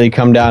then immediately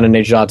come down and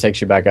Neja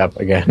takes you back up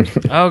again?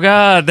 Oh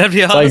God, that'd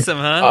be Like, awesome,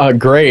 huh?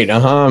 Great,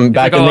 I'm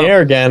back like, in the oh,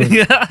 air again.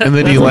 And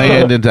then you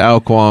land into Ao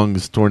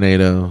Kuang's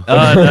tornado.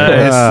 Oh,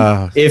 nice.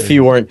 Ah, If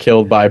you weren't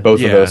killed by both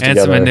of Yeah. those And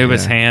some together.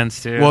 Anubis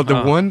hands too. Well,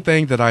 the Oh. one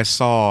thing that I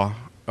saw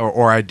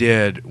or I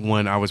did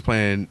when I was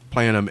playing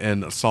them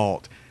in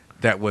Assault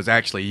that was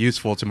actually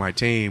useful to my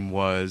team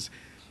was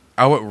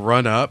I would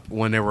run up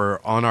when they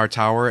were on our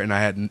tower and I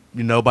had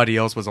nobody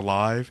else was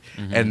alive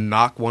and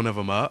knock one of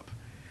them up.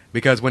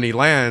 Because when he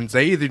lands,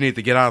 they either need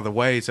to get out of the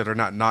way so they're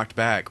not knocked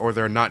back or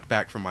they're knocked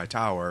back from my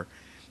tower.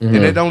 And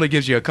it only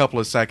gives you a couple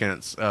of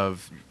seconds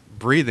of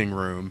breathing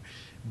room,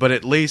 but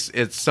at least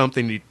it's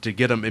something to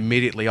get them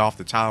immediately off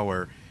the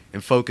tower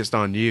and focused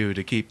on you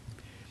to keep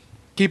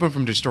them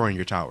from destroying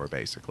your tower,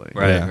 basically.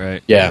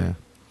 right. Yeah.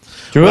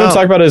 Do we want Well- to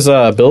talk about his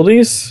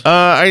abilities?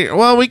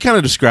 we kind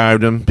of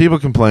described him. People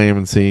can play him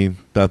and see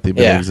about the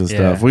abilities and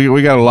stuff. Yeah.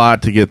 We got a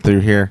lot to get through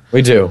here.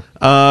 We do.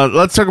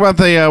 Let's talk about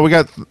we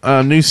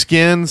got new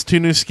skins, 2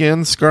 new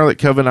skins, Scarlet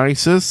Coven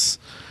Isis.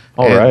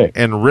 All and, right.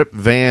 And Rip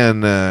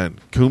Van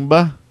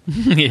Kumba.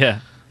 Yeah.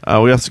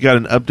 We also got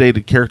an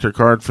updated character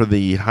card for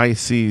the High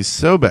Seas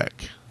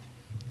Sobek,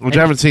 which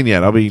I haven't seen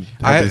yet. I'll be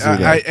happy to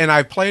see that.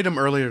 I played them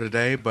earlier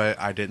today, but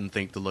I didn't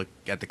think to look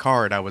at the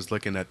card. I was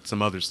looking at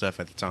some other stuff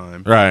at the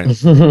time. Right.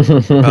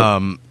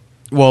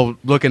 Well,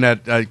 looking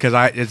at because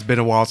it's been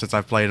a while since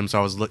I've played him, so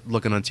I was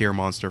looking on Tier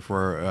Monster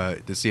for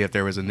to see if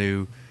there was a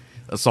new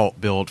assault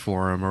build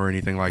for him or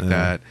anything like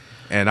that,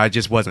 and I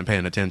just wasn't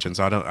paying attention.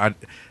 So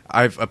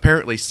I've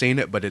apparently seen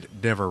it, but it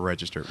never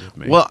registered with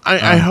me. Well,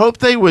 I hope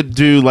they would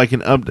do like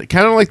an update,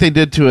 kind of like they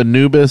did to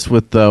Anubis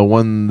with the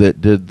one that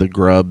did the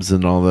grubs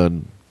and all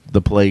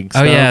the plague Oh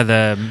stuff. yeah,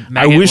 the I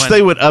maggot wish one.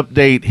 they would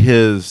update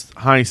his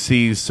High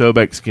Seas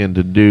Sobek skin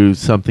to do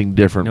something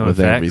different No with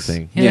effects.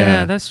 everything.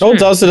 Yeah, that's true. Don't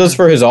does it does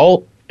for his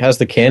ult. Has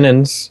the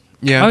cannons.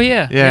 yeah. Oh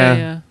yeah.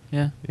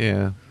 Yeah.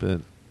 Yeah.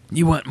 But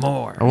You want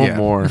more? I want Yeah.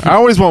 more. I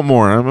always want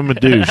more. I'm a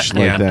douche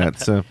like Yeah.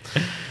 that. So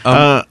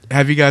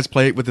Have you guys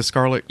played with the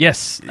Scarlet?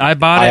 Yes, I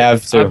bought it. I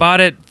have too. I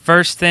bought it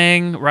first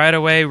thing right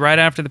away, right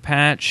after the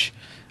patch,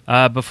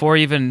 before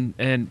even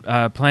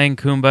playing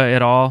Kumba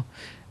at all.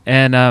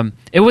 And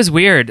it was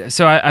weird.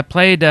 So I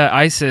played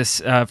Isis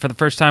for the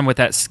first time with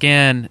that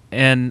skin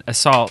in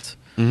Assault.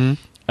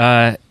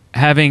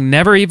 Having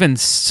never even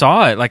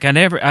saw it, like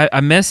I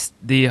missed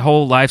the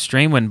whole live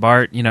stream when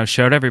Bart,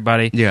 showed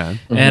everybody. Yeah.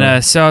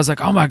 And so I was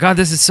like, oh my God,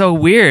 this is so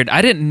weird.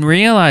 I didn't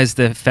realize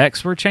the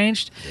effects were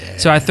changed.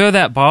 So I throw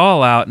that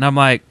ball out and I'm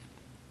like,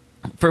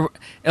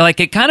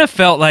 it kind of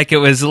felt like it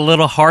was a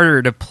little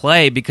harder to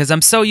play because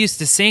I'm so used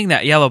to seeing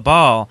that yellow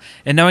ball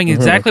and knowing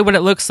exactly what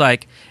it looks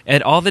like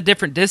at all the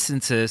different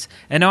distances.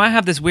 And now I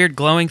have this weird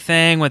glowing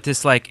thing with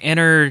this like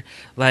inner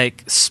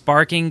like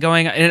sparking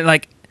going on. And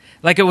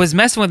like it was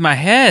messing with my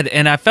head,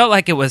 and I felt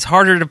like it was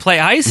harder to play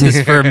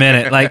Isis for a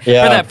minute, like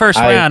Yeah, for that first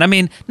I- round. I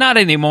mean, not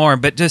anymore,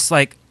 but just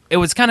like it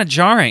was kind of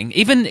jarring.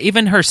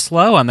 Even her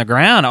slow on the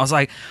ground, I was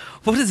like,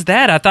 "What is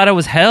that?" I thought it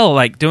was hell,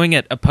 like doing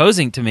it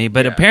opposing to me.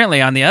 But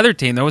apparently, on the other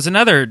team, there was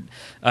another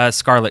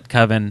Scarlet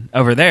Coven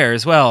over there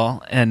as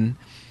well.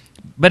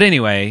 But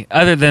anyway,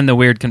 other than the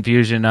weird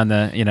confusion on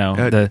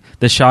the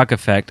the shock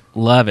effect,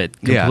 love it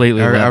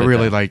completely. I love it,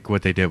 really though. like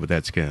what they did with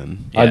that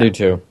skin. I Yeah. do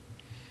too.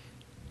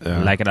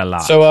 like it a lot.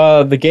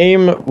 So the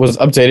game was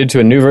updated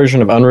to a new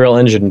version of Unreal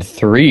Engine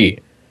 3.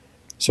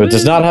 So it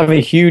does not have a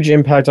huge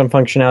impact on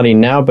functionality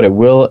now, but it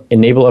will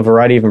enable a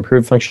variety of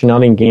improved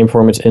functionality in game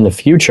formats in the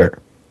future.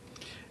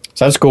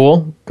 So that's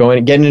cool.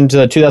 Getting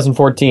into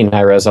 2014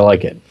 high-res, I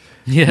like it.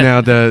 yeah.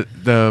 Now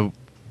the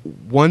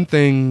one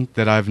thing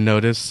that I've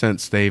noticed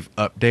since they've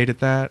updated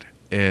that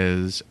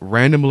is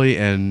randomly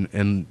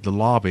in the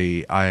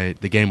lobby,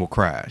 the game will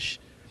crash,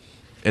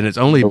 and it's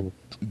only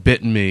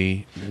bitten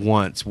me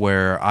once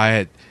where I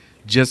had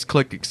just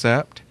clicked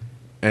accept,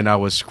 and I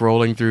was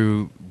scrolling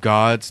through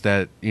gods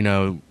that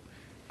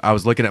I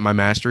was looking at my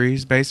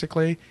masteries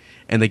basically,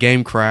 and the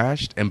game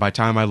crashed, and by the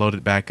time I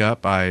loaded back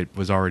up, I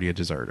was already a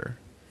deserter.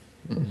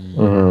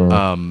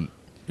 You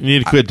need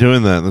to quit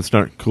doing that. That's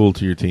not cool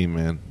to your team,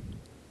 man.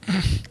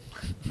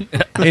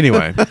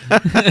 Anyway,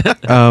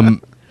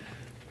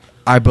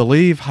 I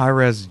believe High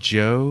Res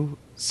Joe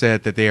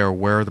said that they are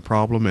aware of the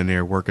problem and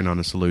they're working on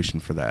a solution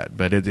for that.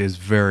 But it is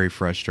very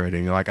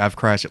frustrating. Like, I've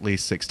crashed at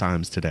least 6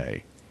 times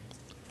today.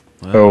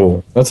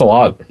 Oh, that's a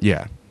lot.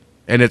 Yeah.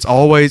 And it's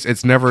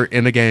never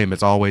in a game.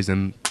 It's always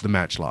in the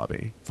match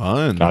lobby.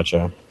 Fun.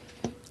 Gotcha.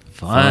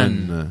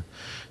 Fun.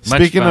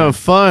 Speaking fun. of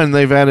fun,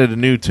 they've added a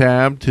new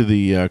tab to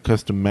the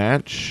custom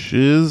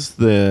matches,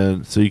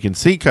 so you can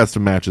see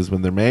custom matches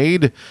when they're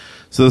made.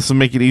 So this will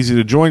make it easy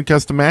to join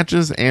custom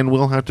matches, and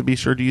we'll have to be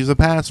sure to use a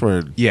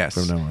password. Yes.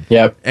 From now on.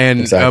 Yep. And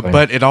exactly.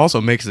 but it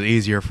also makes it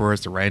easier for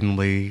us to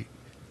randomly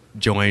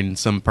join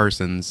some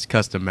person's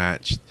custom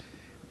match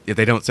if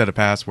they don't set a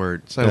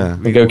password. So Yeah.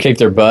 we go kick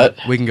their butt.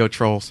 we can go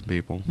troll some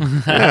people.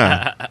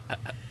 Yeah.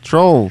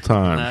 Troll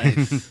time.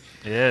 Nice.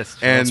 Yes.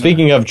 And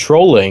Speaking of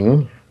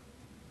trolling,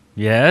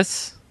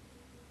 Yes.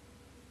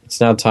 it's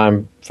now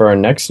time for our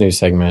next new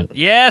segment.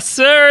 Yes,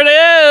 sir, it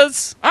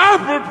is. I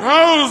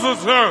propose a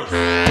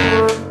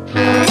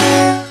toast.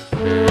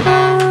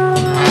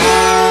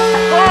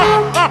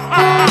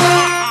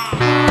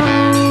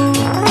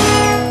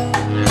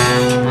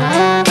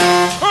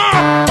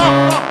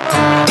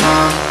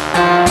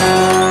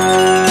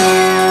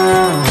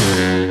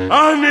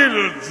 I need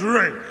a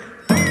drink.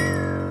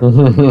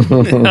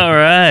 All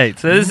right.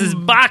 So this is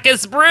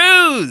Bacchus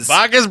Brews.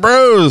 Bacchus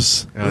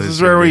Brews. Oh, This this is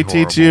is where gonna we be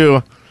teach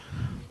you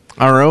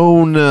our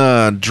own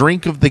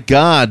drink of the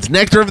gods,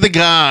 nectar of the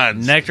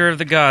gods. Nectar of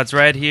the Gods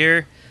right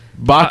here.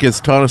 Bacchus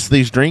taught us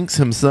these drinks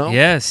himself.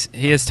 Yes,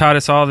 he has taught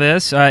us all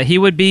this. He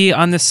would be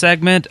on this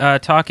segment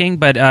talking,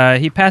 but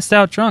he passed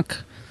out drunk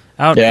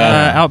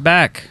out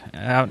back.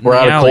 Out in We're the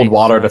out of alley. cold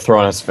water to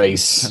throw on his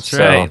face. That's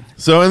right.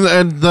 So,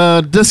 and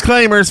the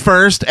disclaimers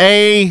first.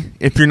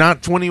 If you're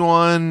not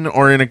 21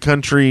 or in a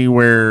country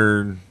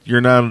where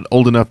you're not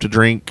old enough to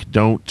drink,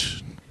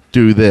 don't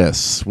do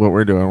this. What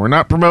we're doing. We're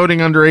not promoting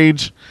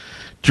underage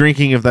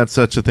drinking if that's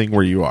such a thing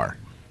where you are.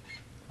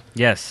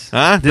 Yes.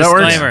 Huh? That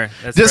works? Disclaimer.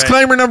 That's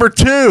Disclaimer number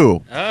 2.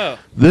 Right. Oh.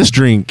 This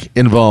drink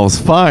involves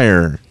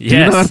fire.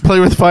 Yes. Do not play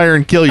with fire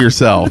and kill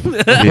yourself. be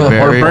or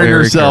very, burn very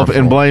yourself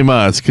careful. and blame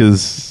us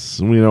because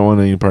we don't want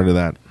any part of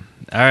that.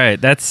 All right,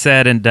 that's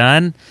said and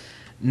done.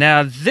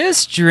 Now,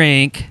 this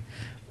drink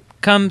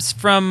comes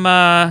from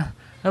a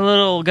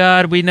little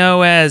god we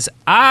know as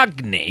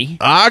Agni.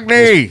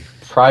 Agni!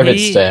 Private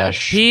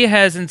stash. He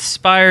has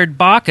inspired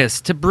Bacchus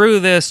to brew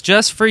this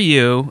just for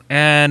you.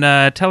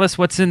 And tell us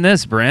what's in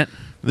this, Brent.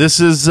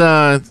 This is,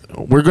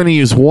 we're going to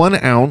use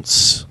 1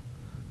 ounce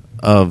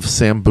of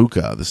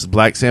Sambuca. This is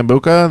black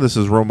Sambuca. This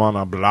is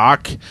Romana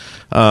Black.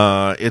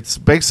 It's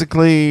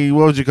basically,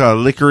 what would you call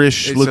it?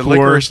 Licorice it's liqueur. a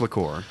licorice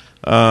liqueur.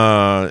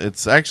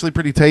 It's actually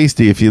pretty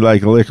tasty if you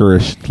like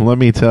licorice, let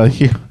me tell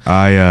you.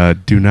 I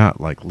do not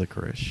like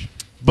licorice.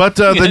 But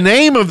the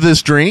name of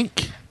this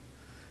drink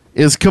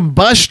is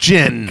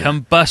Combustion.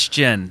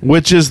 Combustion.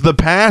 Which is the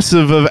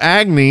passive of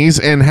Agni's,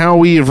 and how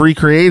we have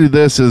recreated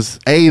this is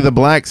the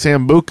black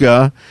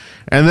Sambuca,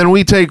 and then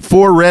we take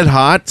 4 red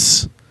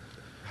hots,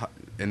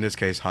 In this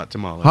case, hot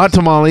tamales. hot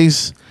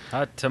tamales,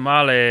 Hot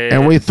tamale.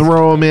 and we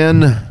throw them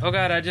in. Oh,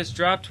 God, I just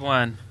dropped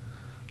one.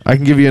 I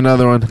can give you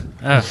another one.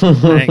 Oh,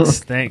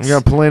 thanks. I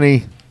got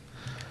plenty.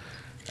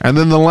 And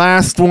then the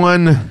last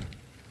one,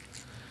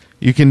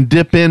 you can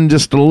dip in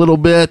just a little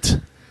bit,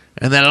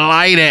 and then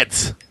light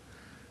it,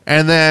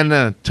 and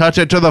then touch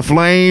it to the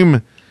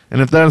flame.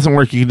 And if that doesn't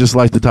work, you can just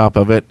light the top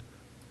of it.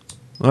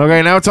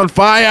 Okay, now it's on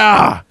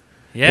fire.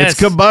 Yes.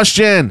 It's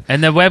combustion.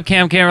 And the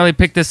webcam can't really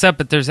pick this up,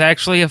 but there's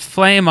actually a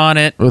flame on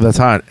it. Oh, that's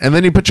hot. And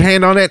then you put your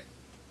hand on it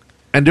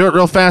and do it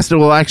real fast. It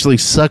will actually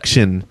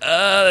suction.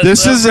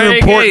 This is an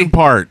important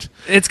part.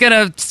 It's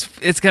gonna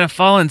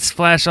fall and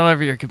splash all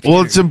over your computer.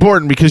 Well, it's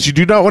important because you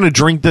do not want to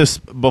drink this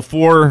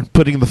before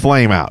putting the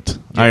flame out.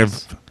 I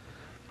have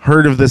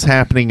heard of this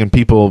happening and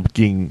people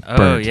getting burnt.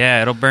 Oh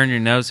yeah, it'll burn your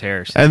nose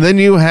hairs. And then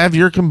you have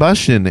your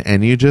combustion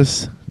and you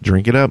just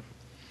drink it up.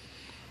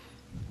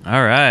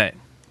 All right.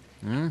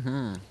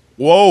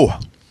 Whoa.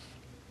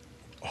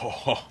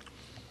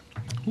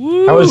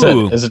 How is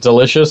it? Is it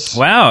delicious?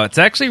 Wow, it's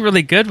actually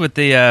really good with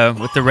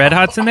the red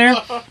hots in there.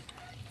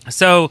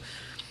 So,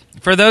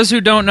 for those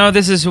who don't know,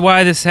 this is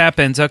why this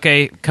happens.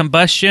 Okay,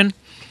 combustion.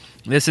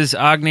 This is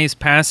Agni's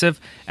passive.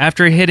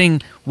 After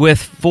hitting with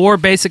 4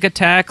 basic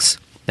attacks,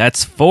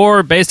 that's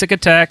 4 basic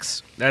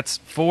attacks. That's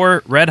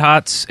 4 red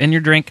hots in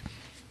your drink.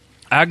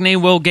 Agni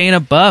will gain a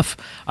buff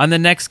on the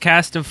next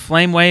cast of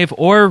Flame Wave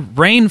or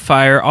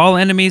Rainfire. All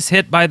enemies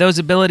hit by those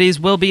abilities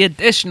will be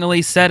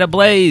additionally set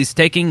ablaze,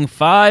 taking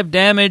 5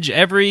 damage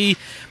every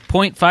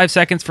 0.5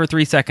 seconds for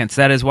 3 seconds.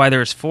 That is why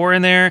there's 4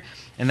 in there,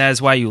 and that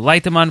is why you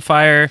light them on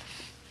fire.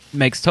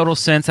 Makes total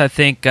sense. I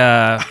think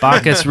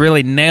Bacchus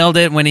really nailed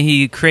it when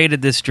he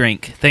created this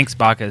drink. Thanks,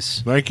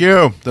 Bacchus. Thank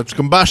you. That's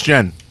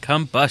combustion.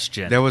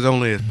 Combustion. That was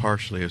only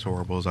partially as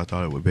horrible as I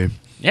thought it would be.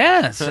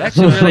 Yeah, it's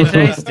actually really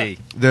tasty.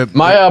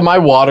 My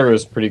water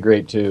is pretty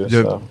great too. The,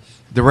 So.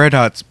 the Red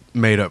Hot's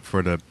made up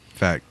for the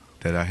fact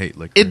that I hate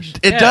licorice.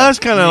 It Yeah, does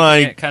kind you of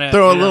can like kinda,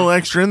 throw a you know. little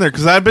extra in there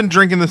because I've been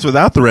drinking this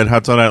without the Red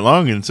Hots all night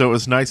long, and so it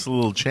was a nice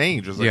little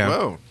change. It was like,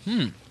 Yeah.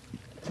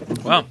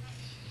 whoa.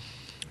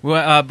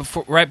 Well,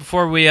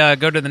 before we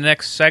go to the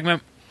next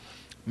segment,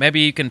 maybe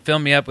you can fill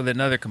me up with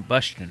another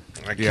combustion.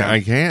 I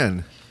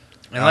can.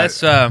 And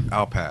let's.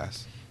 I'll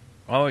pass.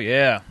 Oh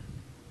yeah,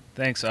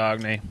 thanks,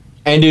 Agni.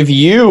 And if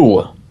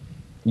yes,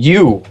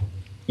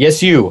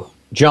 you,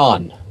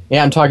 John.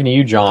 Yeah, I'm talking to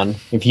you, John.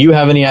 If you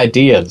have any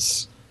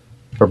ideas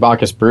for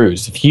Bacchus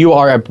Brews, if you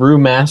are a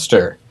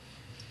brewmaster,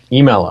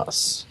 email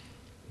us.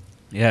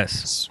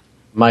 Yes,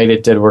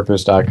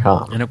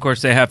 might@deadworkers.com. and of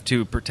course they have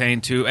to pertain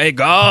to a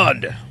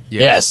god.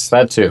 Yes,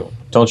 that too.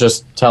 Don't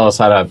just tell us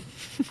how to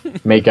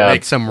make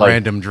some like-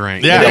 random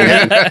drink.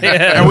 Yeah.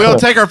 And we'll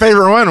take our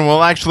favorite one and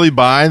we'll actually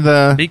buy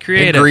the Be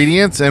creative.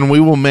 ingredients and we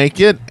will make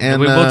it. And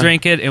we will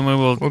drink it, and we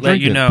will let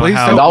drink you it. know Please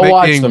how. don't I'll make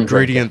watch the them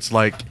drink ingredients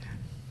like.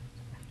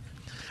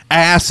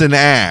 ass and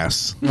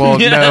ass. Well,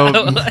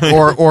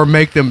 no, or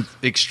make them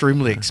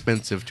extremely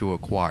expensive to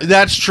acquire.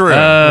 That's true.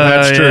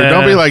 That's true. yeah.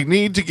 Don't be like,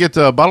 need to get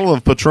a bottle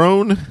of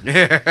Patron.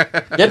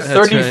 Get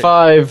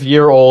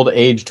 35-year-old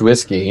aged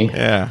whiskey.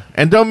 Yeah.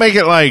 And don't make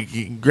it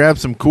like grab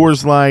some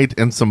Coors Light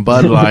and some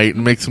Bud Light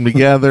and mix them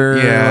together.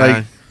 Yeah.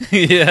 Like,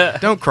 Yeah,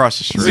 Don't cross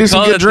the do street. some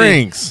call good it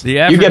drinks. the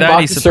You get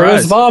Aphrodite Bacchus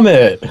surprise.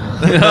 vomit.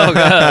 Oh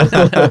god,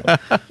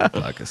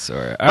 Bacchus. All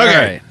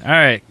Okay.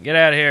 right, get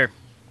out of here.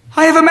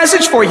 I have a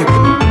message for you.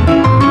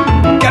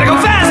 Gotta go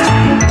fast.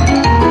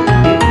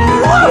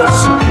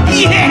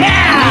 Whoosh!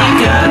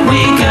 Yeah!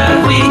 We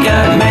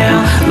got mail.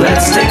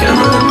 Let's take a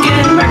look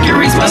at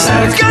Mercury's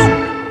website. Let's go.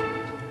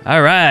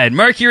 All right,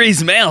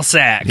 Mercury's mail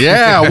sack.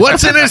 Yeah.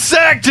 What's in his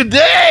sack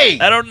today?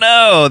 I don't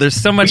know. There's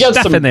so much We got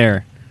stuff some- in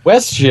there.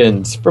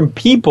 Questions from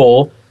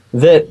people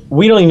that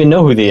we don't even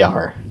know who they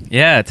are.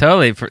 Yeah,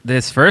 totally. For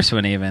this first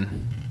one,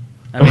 even.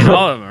 I mean,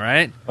 all of them,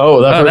 right? Oh,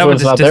 that first one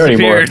one's not there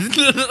anymore.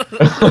 disappeared.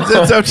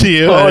 It's up to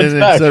you. Oh, it's Is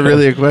back. that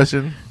really a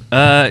question?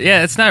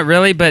 Yeah, it's not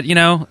really, but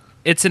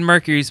it's in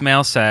Mercury's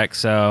mail sack.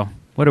 So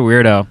what a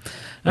weirdo!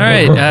 All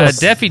right,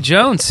 Deffy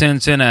Jones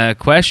sends in a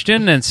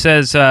question and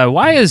says,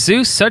 "Why is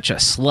Zeus such a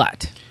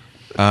slut?"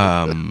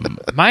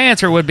 My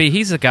answer would be,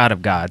 he's the god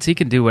of gods. He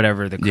can do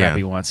whatever the crap Yeah.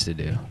 he wants to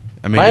do.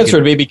 I mean, My you answer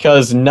can- would be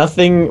because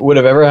nothing would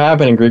have ever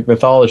happened in Greek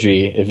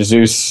mythology if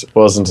Zeus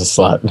wasn't a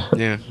slut.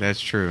 Yeah,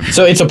 that's true.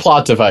 So it's a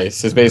plot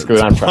device, is basically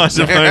what I'm trying to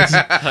say.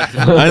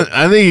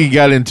 I think he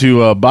got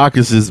into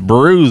Bacchus's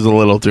brews a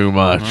little too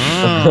much.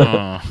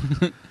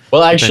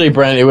 Well, actually,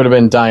 Brent, it would have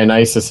been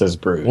Dionysus's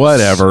brews.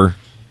 Whatever.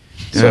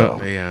 So,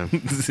 Yeah.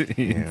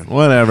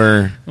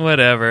 Whatever.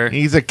 Whatever.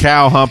 He's a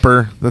cow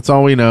humper. That's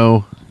all we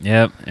know.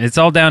 Yep, it's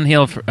all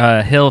downhill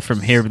hill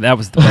from here. But that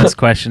was the best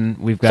question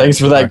we've got. thanks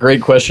for that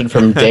great question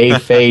from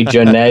Dave Fay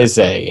Genese.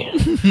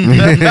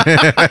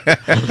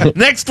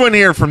 Next one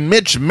here from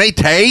Mitch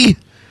Mate.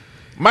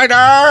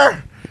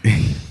 Miter!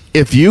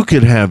 If you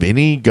could have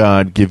any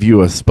god give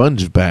you a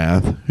sponge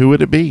bath, who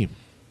would it be?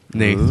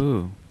 Neith.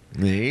 Ooh.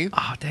 Neith?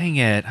 Oh, dang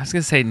it! I was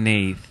gonna say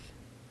Neith.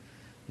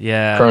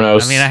 Yeah,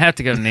 Kronos. I mean, I have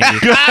to go Neith.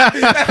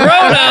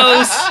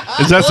 Kronos.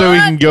 Is that so we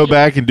can go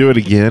back and do it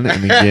again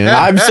and again?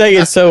 I'm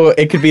saying it so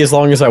it could be as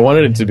long as I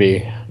wanted it to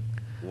be.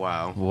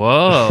 Wow.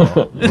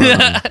 Whoa.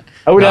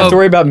 I wouldn't have to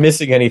worry about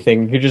missing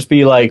anything. It could just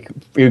be like,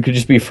 it could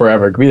just be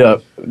forever. It could be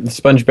the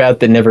sponge bath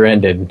that never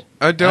ended.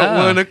 I don't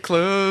Oh. want to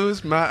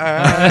close my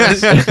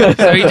eyes.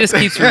 So he just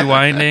keeps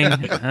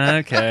rewinding.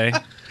 Okay.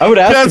 I would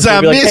ask Because him, I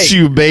to be like, miss hey,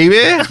 you, baby.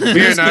 we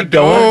just and I keep going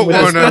don't with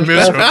this want to sponge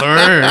miss bath?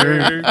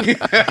 a thing.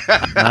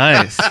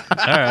 Nice.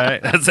 All right.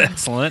 That's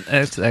excellent.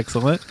 That's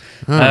excellent.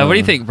 What do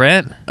you think,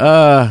 Brent?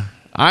 I'm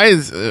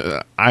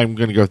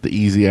going to go with the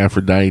easy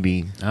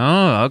Aphrodite.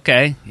 Oh,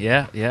 okay.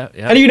 Yeah.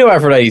 How do you know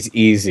Aphrodite's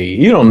easy?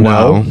 You don't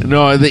know.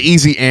 No, the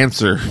easy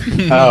answer.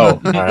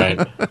 Oh, all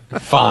right.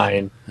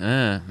 Fine.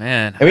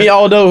 Man. I mean,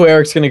 y'all know who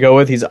Eric's going to go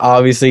with. He's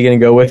obviously going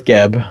to go with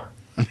Geb.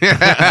 Oh,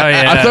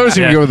 yeah. I thought I was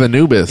going to go with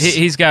Anubis.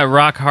 He's got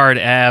rock hard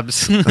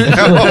abs. You like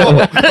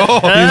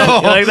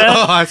that?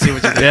 Oh, I see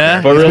what you did.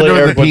 Yeah. But really, Go with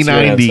Eric, the what's your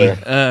P90.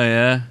 answer? Oh,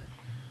 yeah.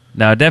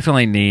 No,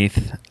 definitely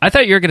Neith. I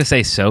thought you were going to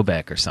say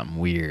Sobek or something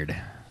weird.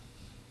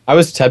 I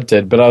was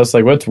tempted, but I was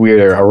like, what's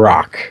weirder? A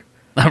rock.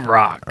 A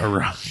rock.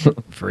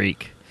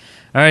 Freak.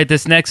 All right,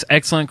 this next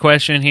excellent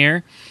question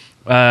here,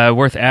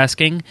 worth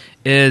asking,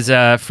 is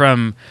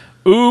from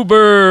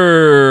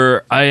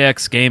Uber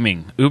IX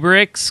Gaming.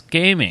 UberX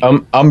Gaming.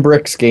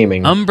 Umbrix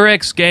Gaming.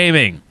 Umbrix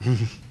Gaming.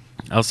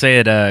 I'll say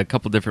it a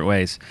couple different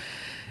ways.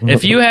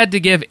 If you had to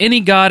give any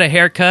god a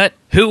haircut,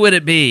 who would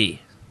it be?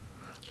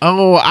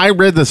 Oh, I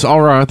read this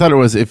all wrong. I thought it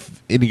was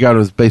if any god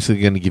was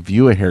basically going to give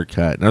you a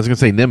haircut. And I was going to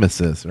say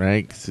Nemesis,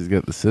 right? Because he's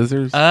got the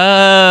scissors. Oh,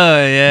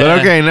 yeah. But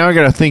okay, now I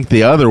got to think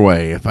the other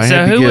way. If I So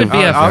had to who give would be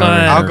a I'll, fun-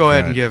 I'll go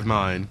ahead and haircut. give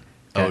mine.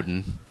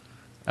 Odin.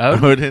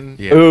 Oh, Odin.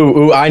 Yeah.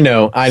 Ooh, I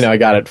know. I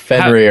got it.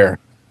 Fenrir.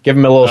 Give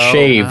him a little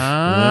shave.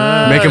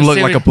 Make him look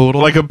see like a what-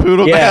 poodle. Like a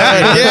poodle.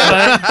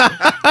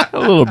 Yeah. A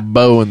little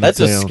bow in the That's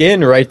a tail.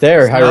 skin right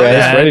there. Hi, not Raz.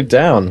 bad. Write it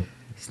down.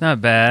 It's not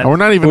bad. We're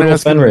not even Total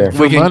asking Fenrir.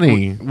 for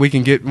money. We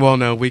can get. Well,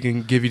 no, we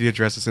can give you the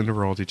addresses and the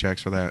royalty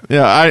checks for that.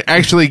 Yeah,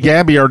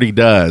 Gabby already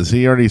does.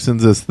 He already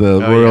sends us the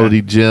royalty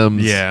yeah.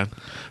 gems. Yeah.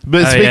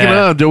 But speaking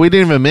of, we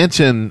didn't even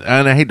mention,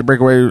 and I hate to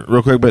break away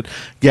real quick, but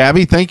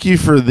Gabby, thank you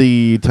for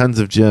the tons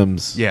of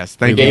gems. Yes,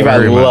 thank you Gabe, I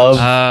very much. love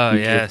Oh,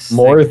 yes.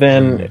 more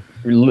than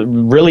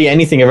really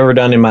anything I've ever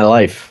done in my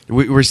life.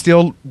 We're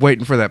still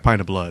waiting for that pint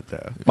of blood,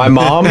 though. My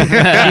mom, she's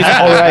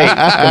all right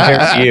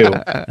compared to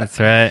you. That's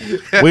right.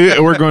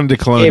 We're going to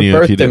clone Gave you if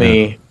birth you to didn't know.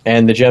 me,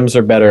 and the gems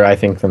are better, I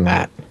think, than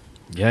that.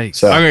 Yikes.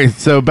 So- Okay,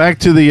 so back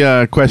to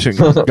the question.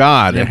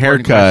 God, The a important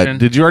haircut. question.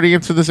 Did you already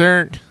answer this,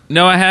 Eric?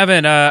 No, I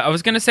haven't. I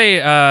was going to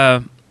say,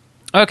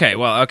 okay.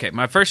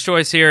 My first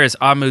choice here is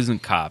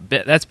Amuzin Cobb.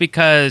 That's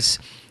because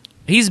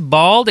he's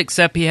bald,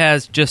 except he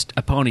has just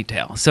a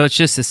ponytail. So it's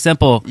just a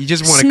simple. You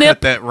just want to snip.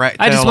 cut that right.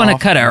 I just tail want to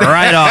off. cut it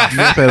right off.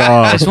 Nip it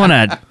off. I just want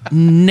to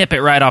nip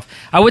it right off.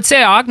 I would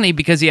say Agni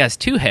because he has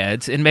two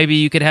heads, and maybe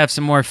you could have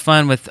some more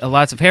fun with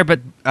lots of hair.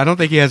 But I don't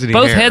think he has any.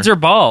 both hair. heads are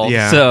bald.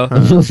 Yeah. So,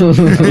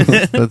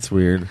 That's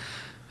weird.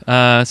 so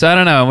I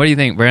don't know. What do you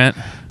think, Brent?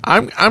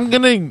 I'm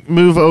gonna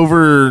move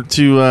over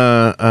to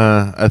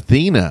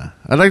Athena.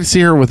 I'd like to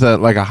see her with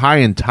a high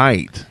and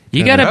tight.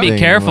 You kinda got to be thing,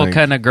 careful like-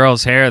 cutting a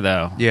girl's hair,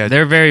 though. Yeah.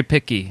 They're very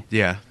picky.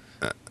 Yeah.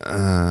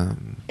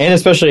 And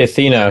especially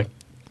Athena,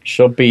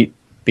 she'll beat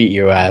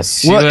your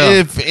ass. Well,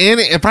 will.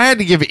 if I had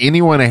to give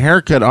anyone a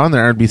haircut on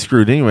there, I'd be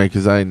screwed anyway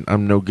because I'm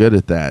no good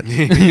at that.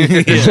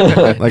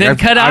 Like, Then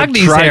cut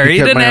Agni's tried to hair. He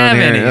cut didn't my own have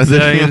hair. any.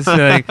 So he's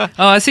like,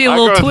 oh, I see a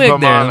little twig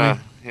there.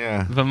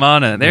 Yeah.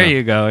 Vamana. There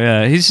you go.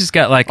 Yeah. He's just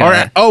got like All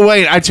right. Oh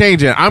wait, I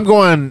changed it.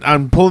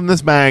 I'm pulling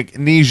this back.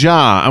 Nija.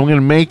 I'm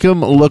gonna make him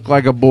look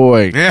like a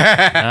boy.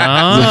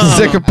 I'm Oh.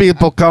 sick of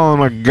people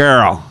calling him a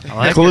girl,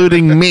 like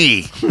including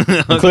me.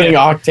 Including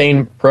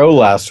Octane Pro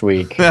last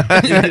week.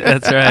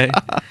 That's right.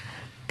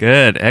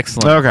 Good.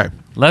 Excellent. Okay.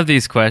 Love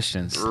these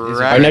questions. These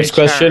are Our next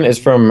question is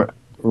from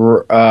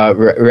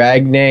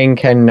Ragnang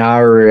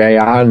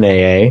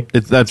Kanariane.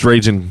 That's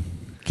Raging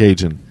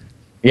Cajun.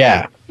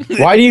 Yeah.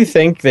 Why do you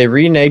think they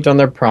reneged on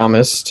their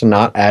promise to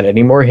not add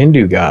any more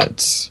Hindu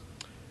gods?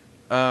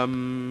 I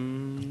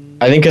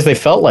think because they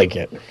felt like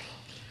it.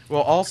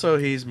 Well, also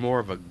he's more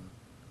of a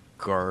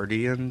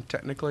guardian,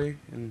 technically,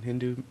 in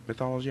Hindu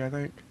mythology. I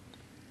think.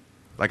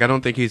 Like, I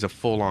don't think he's a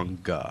full-on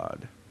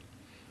god.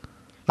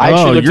 I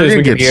actually looked you're at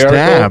gonna his get Wikipedia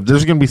article. stabbed.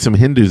 There's gonna be some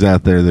Hindus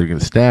out there that are gonna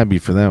stab you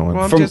for that one.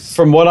 Well,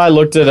 From what I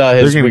looked at They're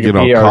his gonna get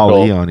all Wikipedia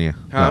Kali article, on you.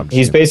 Huh?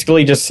 he's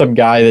basically just some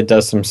guy that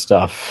does some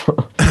stuff.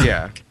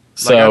 Yeah.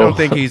 So- Like, I don't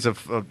think he's a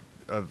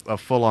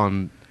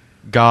full-on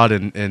god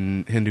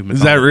in Hindu mythology.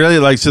 Is that really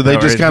like? So they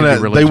Or just in kind Hindu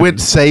of they religion.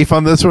 went safe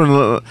on this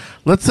one.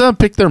 Let's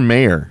pick their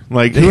mayor,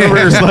 like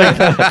whoever's like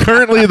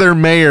currently their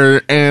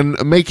mayor, and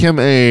make him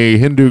a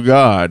Hindu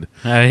god.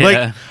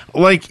 yeah.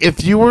 Like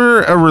if you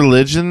were a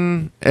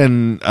religion,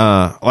 and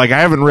like I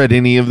haven't read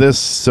any of this,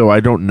 so I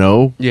don't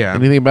know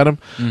anything about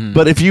them.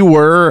 But if you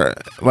were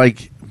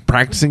like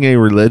practicing a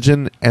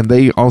religion and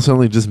they also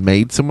only just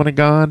made someone a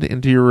god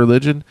into your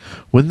religion,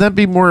 wouldn't that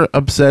be more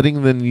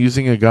upsetting than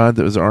using a god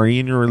that was already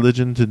in your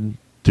religion to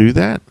do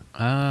that?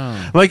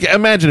 Oh. Like,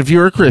 imagine if you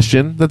were a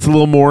Christian, that's a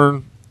little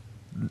more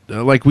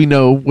like we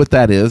know what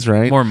that is,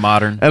 right? More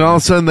modern. And all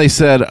of a sudden they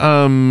said,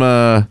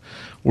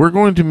 we're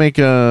going to make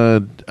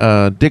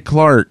Dick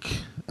Clark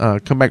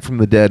come back from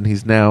the dead, and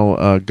he's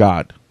now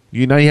God.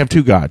 You have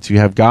two gods. You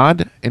have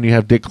God and you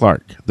have Dick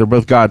Clark. They're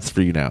both gods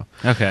for you now.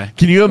 Okay.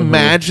 Can you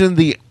imagine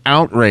the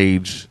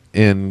outrage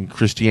in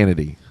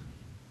Christianity?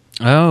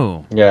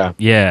 Oh. Yeah.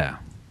 Yeah.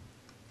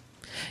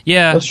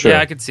 Yeah. That's true.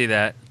 Yeah, I could see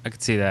that.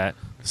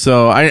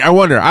 So I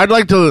wonder. I'd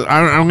like to.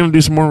 I'm going to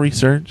do some more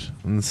research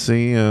and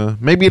see.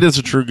 Maybe it is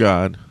a true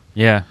God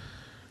Yeah.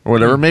 or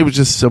whatever. Maybe it's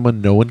just someone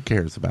no one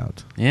cares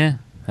about. Yeah.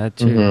 That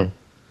too. Mhm.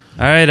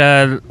 All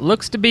right.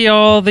 Looks to be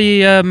all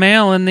the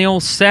mail in the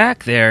old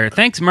sack there.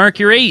 Thanks,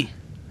 Mercury.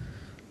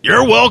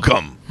 You're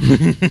welcome.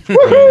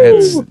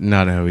 That's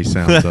not how he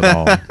sounds at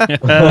all.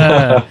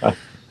 All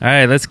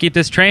right. Let's keep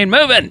this train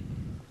moving.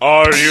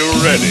 Are you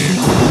ready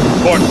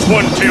for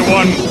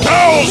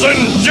 21,000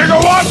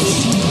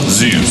 gigawatts?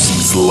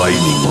 Zeus's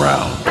lightning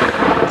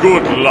round.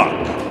 Good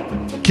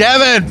luck.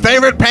 Kevin,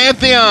 favorite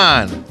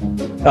pantheon.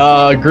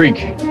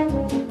 Greek.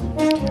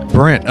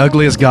 Brent,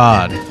 ugliest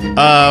god.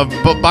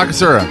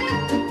 Bakasura.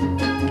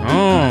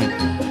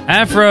 Oh.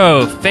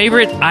 Afro,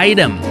 favorite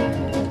item.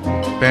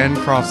 Ben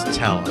Cross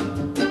Talon.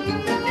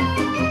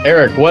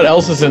 Eric, what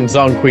else is in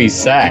Zongqui's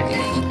sack?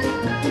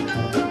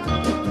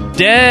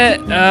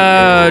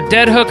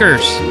 Dead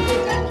hookers.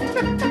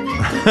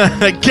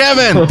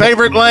 Kevin,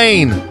 favorite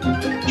lane.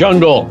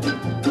 Jungle.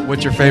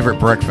 What's your favorite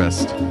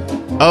breakfast?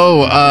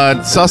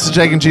 Sausage,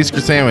 egg, and cheese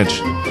sandwich.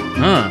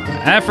 Huh.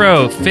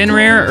 Afro,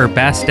 Fenrir or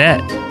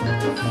Bastet?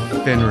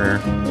 Fenrir.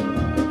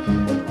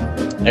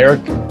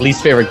 Eric,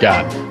 least favorite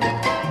god.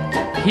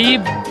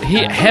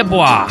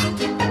 Hebwa.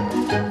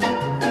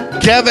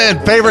 Kevin,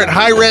 favorite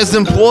high-res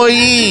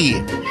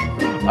employee.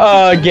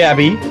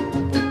 Gabby.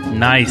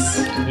 Nice.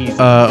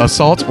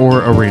 Assault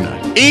or arena?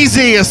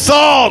 Easy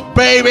assault,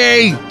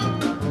 baby.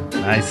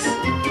 Nice.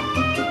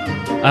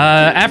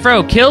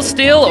 Afro, kill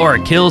steal or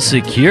kill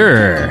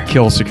secure?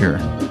 Kill secure.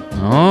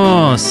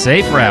 Oh,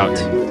 safe route.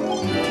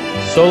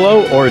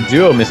 Solo or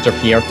duo, Mr.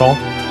 Fierful?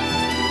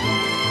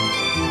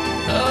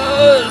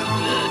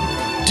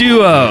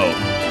 Duo.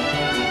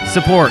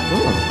 Support.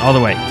 All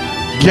the way.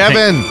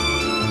 Kevin,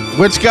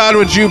 which god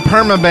would you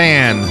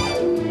permaban?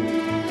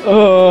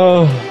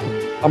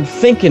 I'm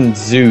thinking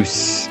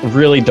Zeus.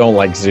 Really don't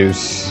like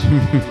Zeus.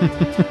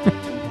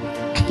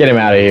 Get him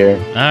out of here.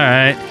 All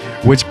right.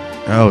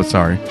 Oh,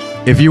 sorry.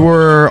 If you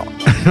were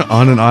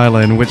on an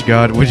island, which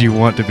god would you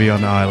want to be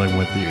on the island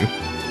with you?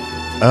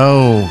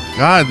 Oh,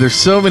 God, there's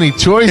so many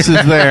choices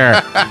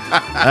there.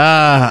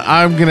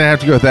 I'm going to have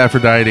to go with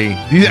Aphrodite.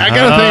 I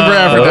got a thing for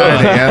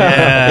Aphrodite.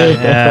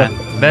 Yeah.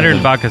 Better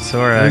than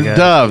Bakasura, I And guess.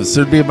 doves.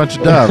 There'd be a bunch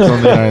of doves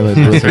on the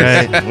island. That's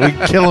right.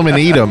 We'd kill them and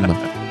eat them.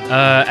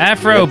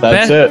 Afro,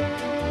 That's it.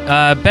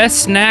 best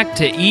snack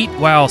to eat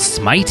while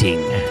smiting.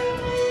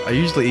 I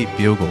usually eat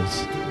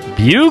bugles.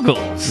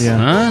 Bugles. Yeah.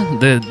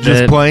 Huh?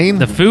 Just plain?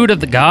 The food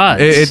of the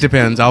gods. It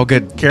depends. I'll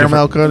get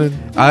Caramel coated.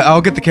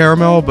 I'll get the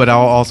caramel, but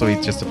I'll also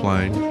eat just the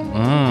plain.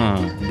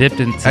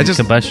 Dipped in some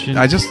combustion.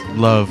 I just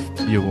love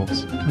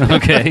bugles.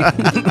 Okay.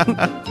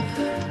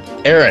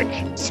 Eric,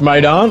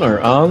 smite on or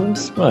on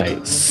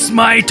smite?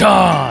 Smite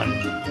on.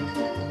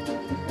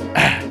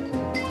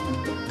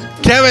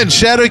 Kevin,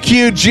 Shadow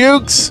Q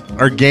Jukes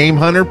or Game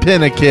Hunter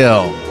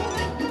Pinnakill?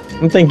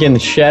 I'm thinking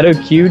Shadow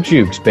Q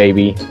Jukes,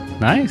 baby.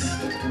 Nice.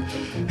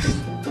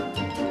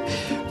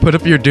 Put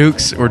up your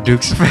Dukes or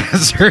Dukes of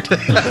Hazzard.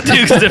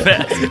 Dukes of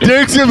Hazzard.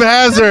 Dukes of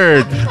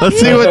Hazzard. Let's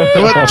see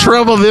what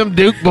trouble them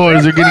Duke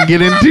boys are going to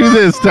get into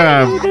this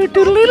time. What if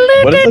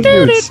I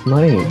do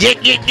smite?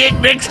 Get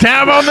next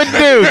time on the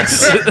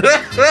Dukes.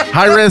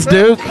 High res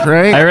Duke,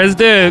 right? Iris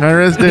Duke. High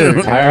res Duke.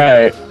 All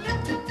right.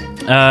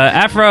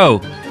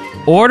 Afro,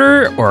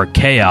 order or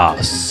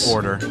chaos?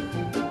 Order.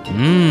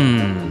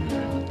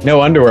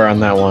 No underwear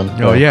on that one.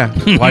 Oh yeah.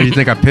 Why do you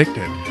think I picked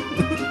it?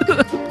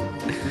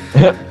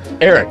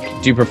 Eric,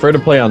 do you prefer to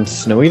play on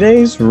snowy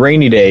days,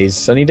 rainy days,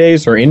 sunny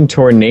days, or in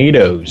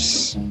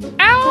tornadoes?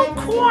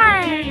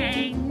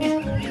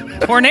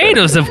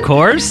 Tornadoes, of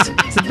course.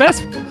 It's the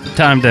best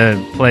time to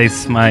play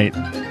Smite.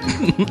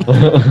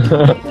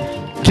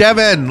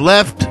 Kevin,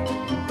 left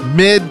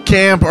mid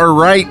camp or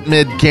right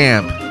mid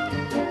camp?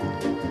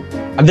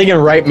 I'm thinking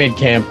right mid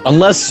camp.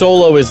 Unless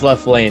solo is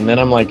left lane, then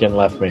I'm like in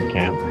left mid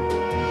camp.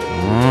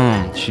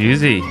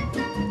 Choosy.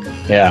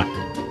 Yeah.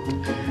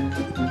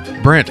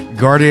 Brent,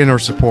 Guardian or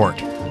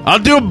support? I'll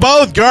do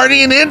both,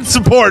 Guardian and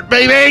support,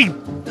 baby.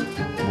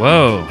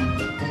 Whoa.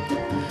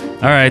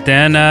 All right,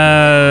 then.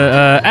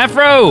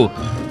 Afro,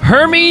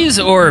 Hermes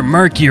or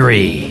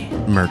Mercury?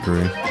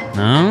 Mercury.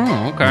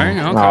 Oh, okay.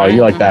 Oh,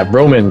 you like that.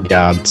 Roman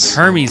gods.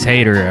 Hermes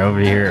hater over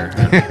here.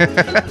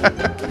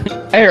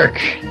 Eric,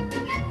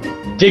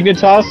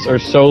 Dignitas or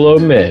solo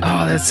mid?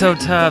 Oh, that's so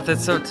tough.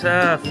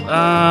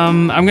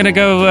 I'm gonna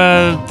go.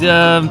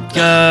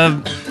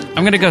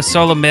 I'm gonna go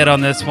solo mid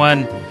on this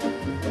one.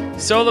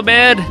 Solo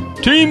mid.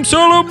 Team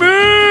solo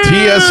mid.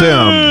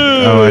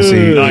 TSM. Oh, I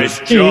see. Nice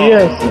job.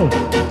 Yes.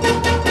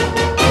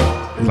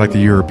 Like the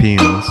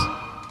Europeans.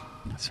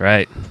 That's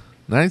right.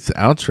 Nice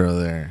outro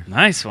there.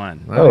 Nice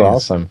one. Oh,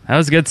 awesome. That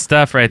was good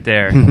stuff right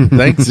there.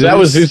 Thanks, So that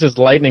was Zeus. Zeus's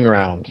lightning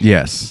round.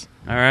 Yes.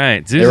 All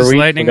right, There Zeus' we-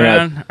 lightning we're gonna-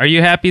 round. Are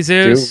you happy,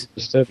 Zeus?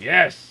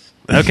 Yes.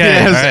 Okay.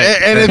 Yes, all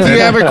right. and if you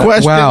have a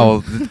question,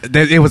 Wow,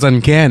 it was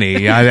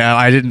uncanny.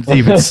 I didn't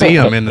even see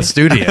him in the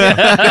studio.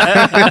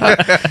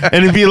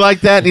 and if you like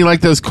that and you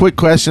like those quick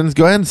questions,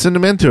 go ahead and send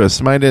them in to us.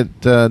 Smite at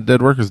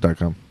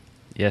deadworkers.com.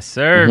 Yes,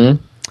 sir.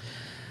 Mm-hmm.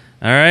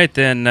 All right,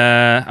 then.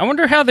 I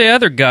wonder how the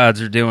other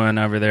gods are doing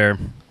over there.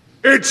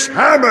 It's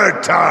hammer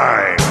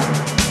time!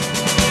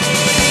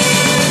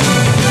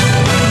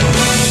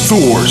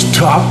 Thor's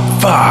Top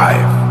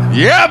 5.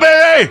 Yeah,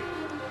 baby!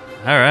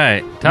 All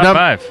right, top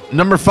five.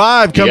 Number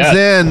 5 comes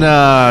in.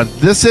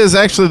 This is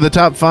actually the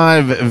top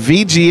 5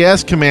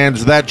 VGS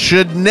commands that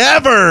should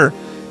never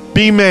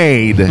be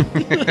made.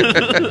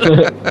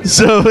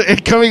 So,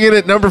 coming in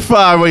at number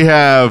 5, we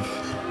have...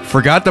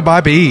 Forgot to buy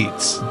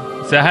beads.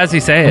 So how's he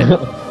say it?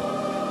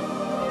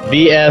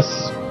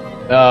 VS.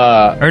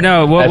 Or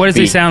no, what does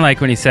he FB. sound like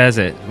when he says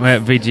it?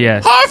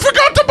 VGS. I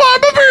forgot to buy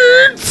my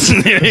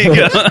beads! There you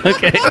go.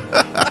 Okay.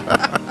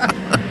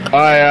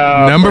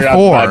 I Number forgot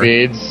 4. my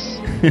beads.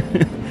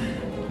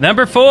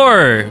 Number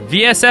 4,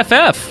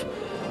 VSFF.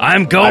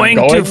 I'm going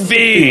to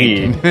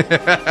feed.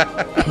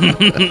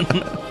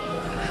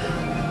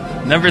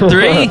 Number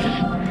 3,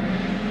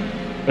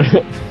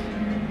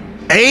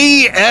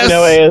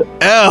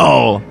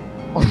 ASL.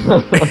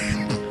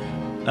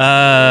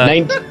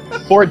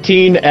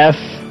 14F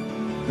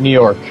New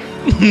York.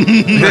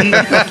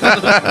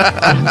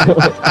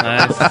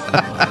 nice.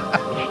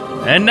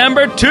 And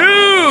number 2.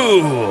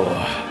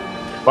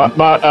 My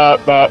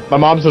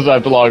mom says I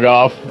have to log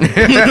off. Is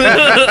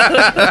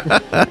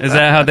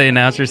that how the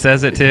announcer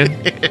says it too?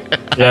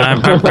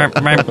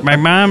 My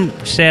mom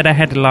said I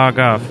had to log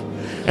off.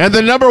 And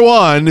the number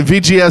 1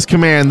 VGS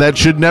command that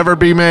should never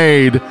be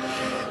made.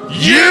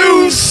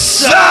 You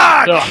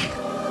suck!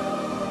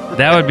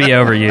 That would be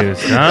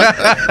overused, huh?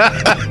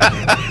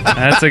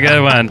 That's a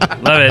good one.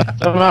 Love it.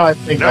 Somehow I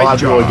think a lot of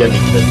people would get it.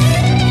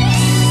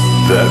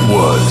 That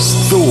was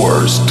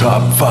Thor's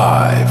Top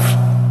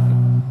 5.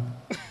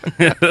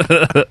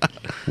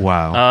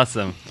 Wow.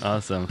 Awesome. All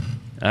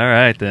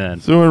right, then.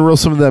 So we're going to roll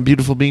some of that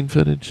beautiful bean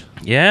footage.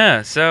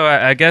 Yeah, so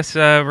I guess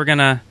we're going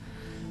to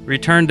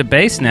return to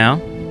base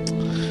now.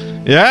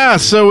 Yeah,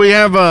 so we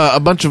have a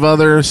bunch of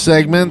other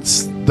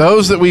segments.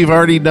 Those that we've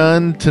already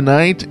done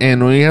tonight,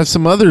 and we have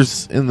some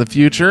others in the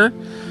future.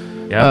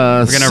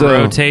 Yeah, we're going to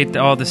rotate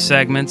all the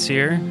segments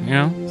here,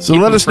 So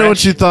keep let them us know what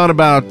fresh. you thought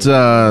about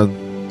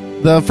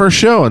the first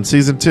show in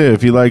season 2.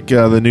 If you like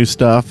the new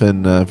stuff,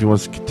 and if you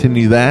want us to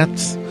continue that,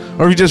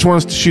 or if you just want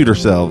us to shoot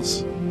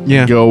ourselves,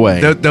 Yeah. go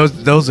away.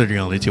 Those are the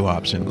only two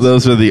options.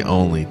 Those are the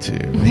only two.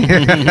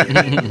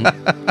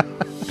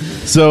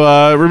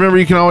 So remember,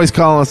 you can always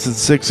call us at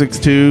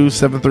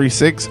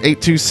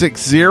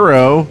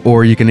 662-736-8260.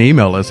 Or you can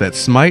email us at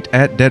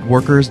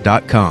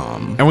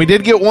smite@deadworkers.com. And we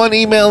did get one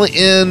email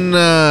in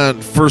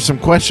for some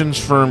questions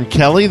from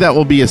Kelly. That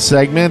will be a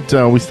segment.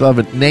 We still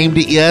haven't named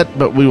it yet,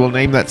 but we will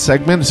name that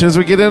segment as soon as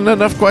we get in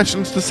enough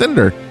questions to send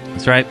her.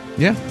 That's right.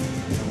 Yeah.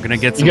 We're going to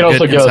get You some can also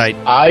good give us insight.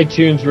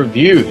 iTunes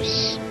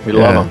reviews. We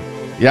love them.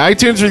 Yeah,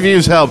 iTunes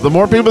reviews help. The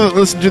more people that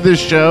listen to this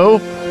show,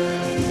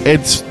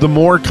 it's the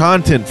more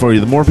content for you.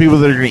 The more people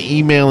that are going to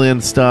email in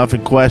stuff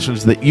and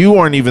questions that you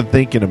aren't even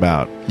thinking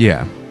about.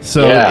 Yeah.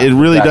 So Yeah, it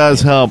really exactly.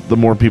 does help the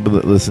more people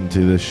that listen to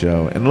this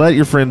show. And let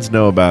your friends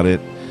know about it.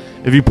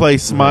 If you play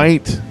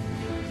Smite,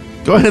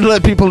 go ahead and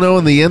let people know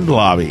in the end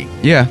lobby.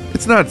 Yeah.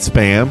 It's not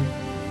spam.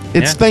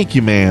 It's Yeah. thank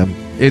you, ma'am.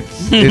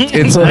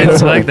 It's I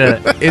like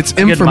that. it's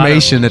Good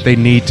information that they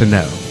need to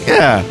know.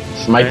 Yeah.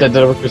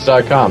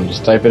 Smite.deadworkers.com.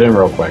 Just type it in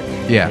real quick.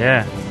 Yeah.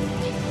 Yeah.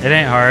 It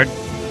ain't hard.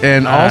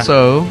 And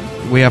also,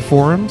 we have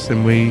forums,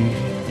 and we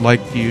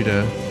like you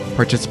to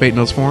participate in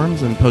those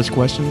forums and post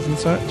questions and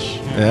such.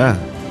 Yeah.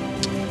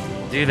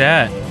 Do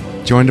that.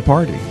 Join the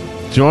party.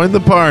 Join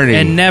the party.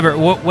 And never,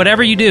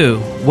 whatever you do,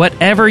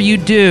 whatever you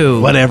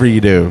do.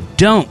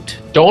 don't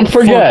Don't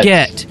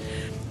forget.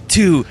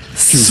 to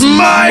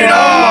Smite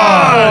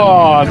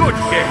on!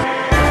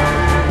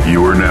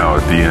 You are now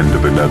at the end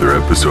of another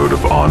episode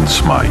of On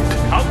Smite,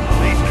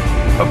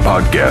 a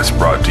podcast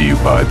brought to you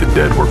by the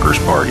Dead Workers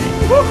Party.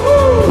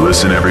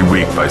 Listen every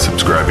week by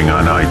subscribing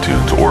on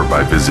iTunes or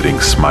by visiting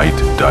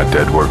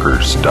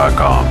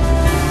smite.deadworkers.com.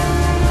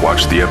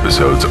 Watch the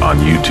episodes on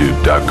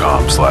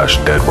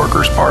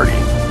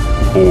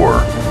youtube.com/deadworkersparty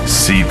or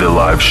see the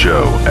live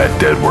show at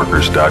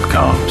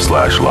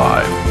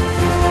deadworkers.com/live.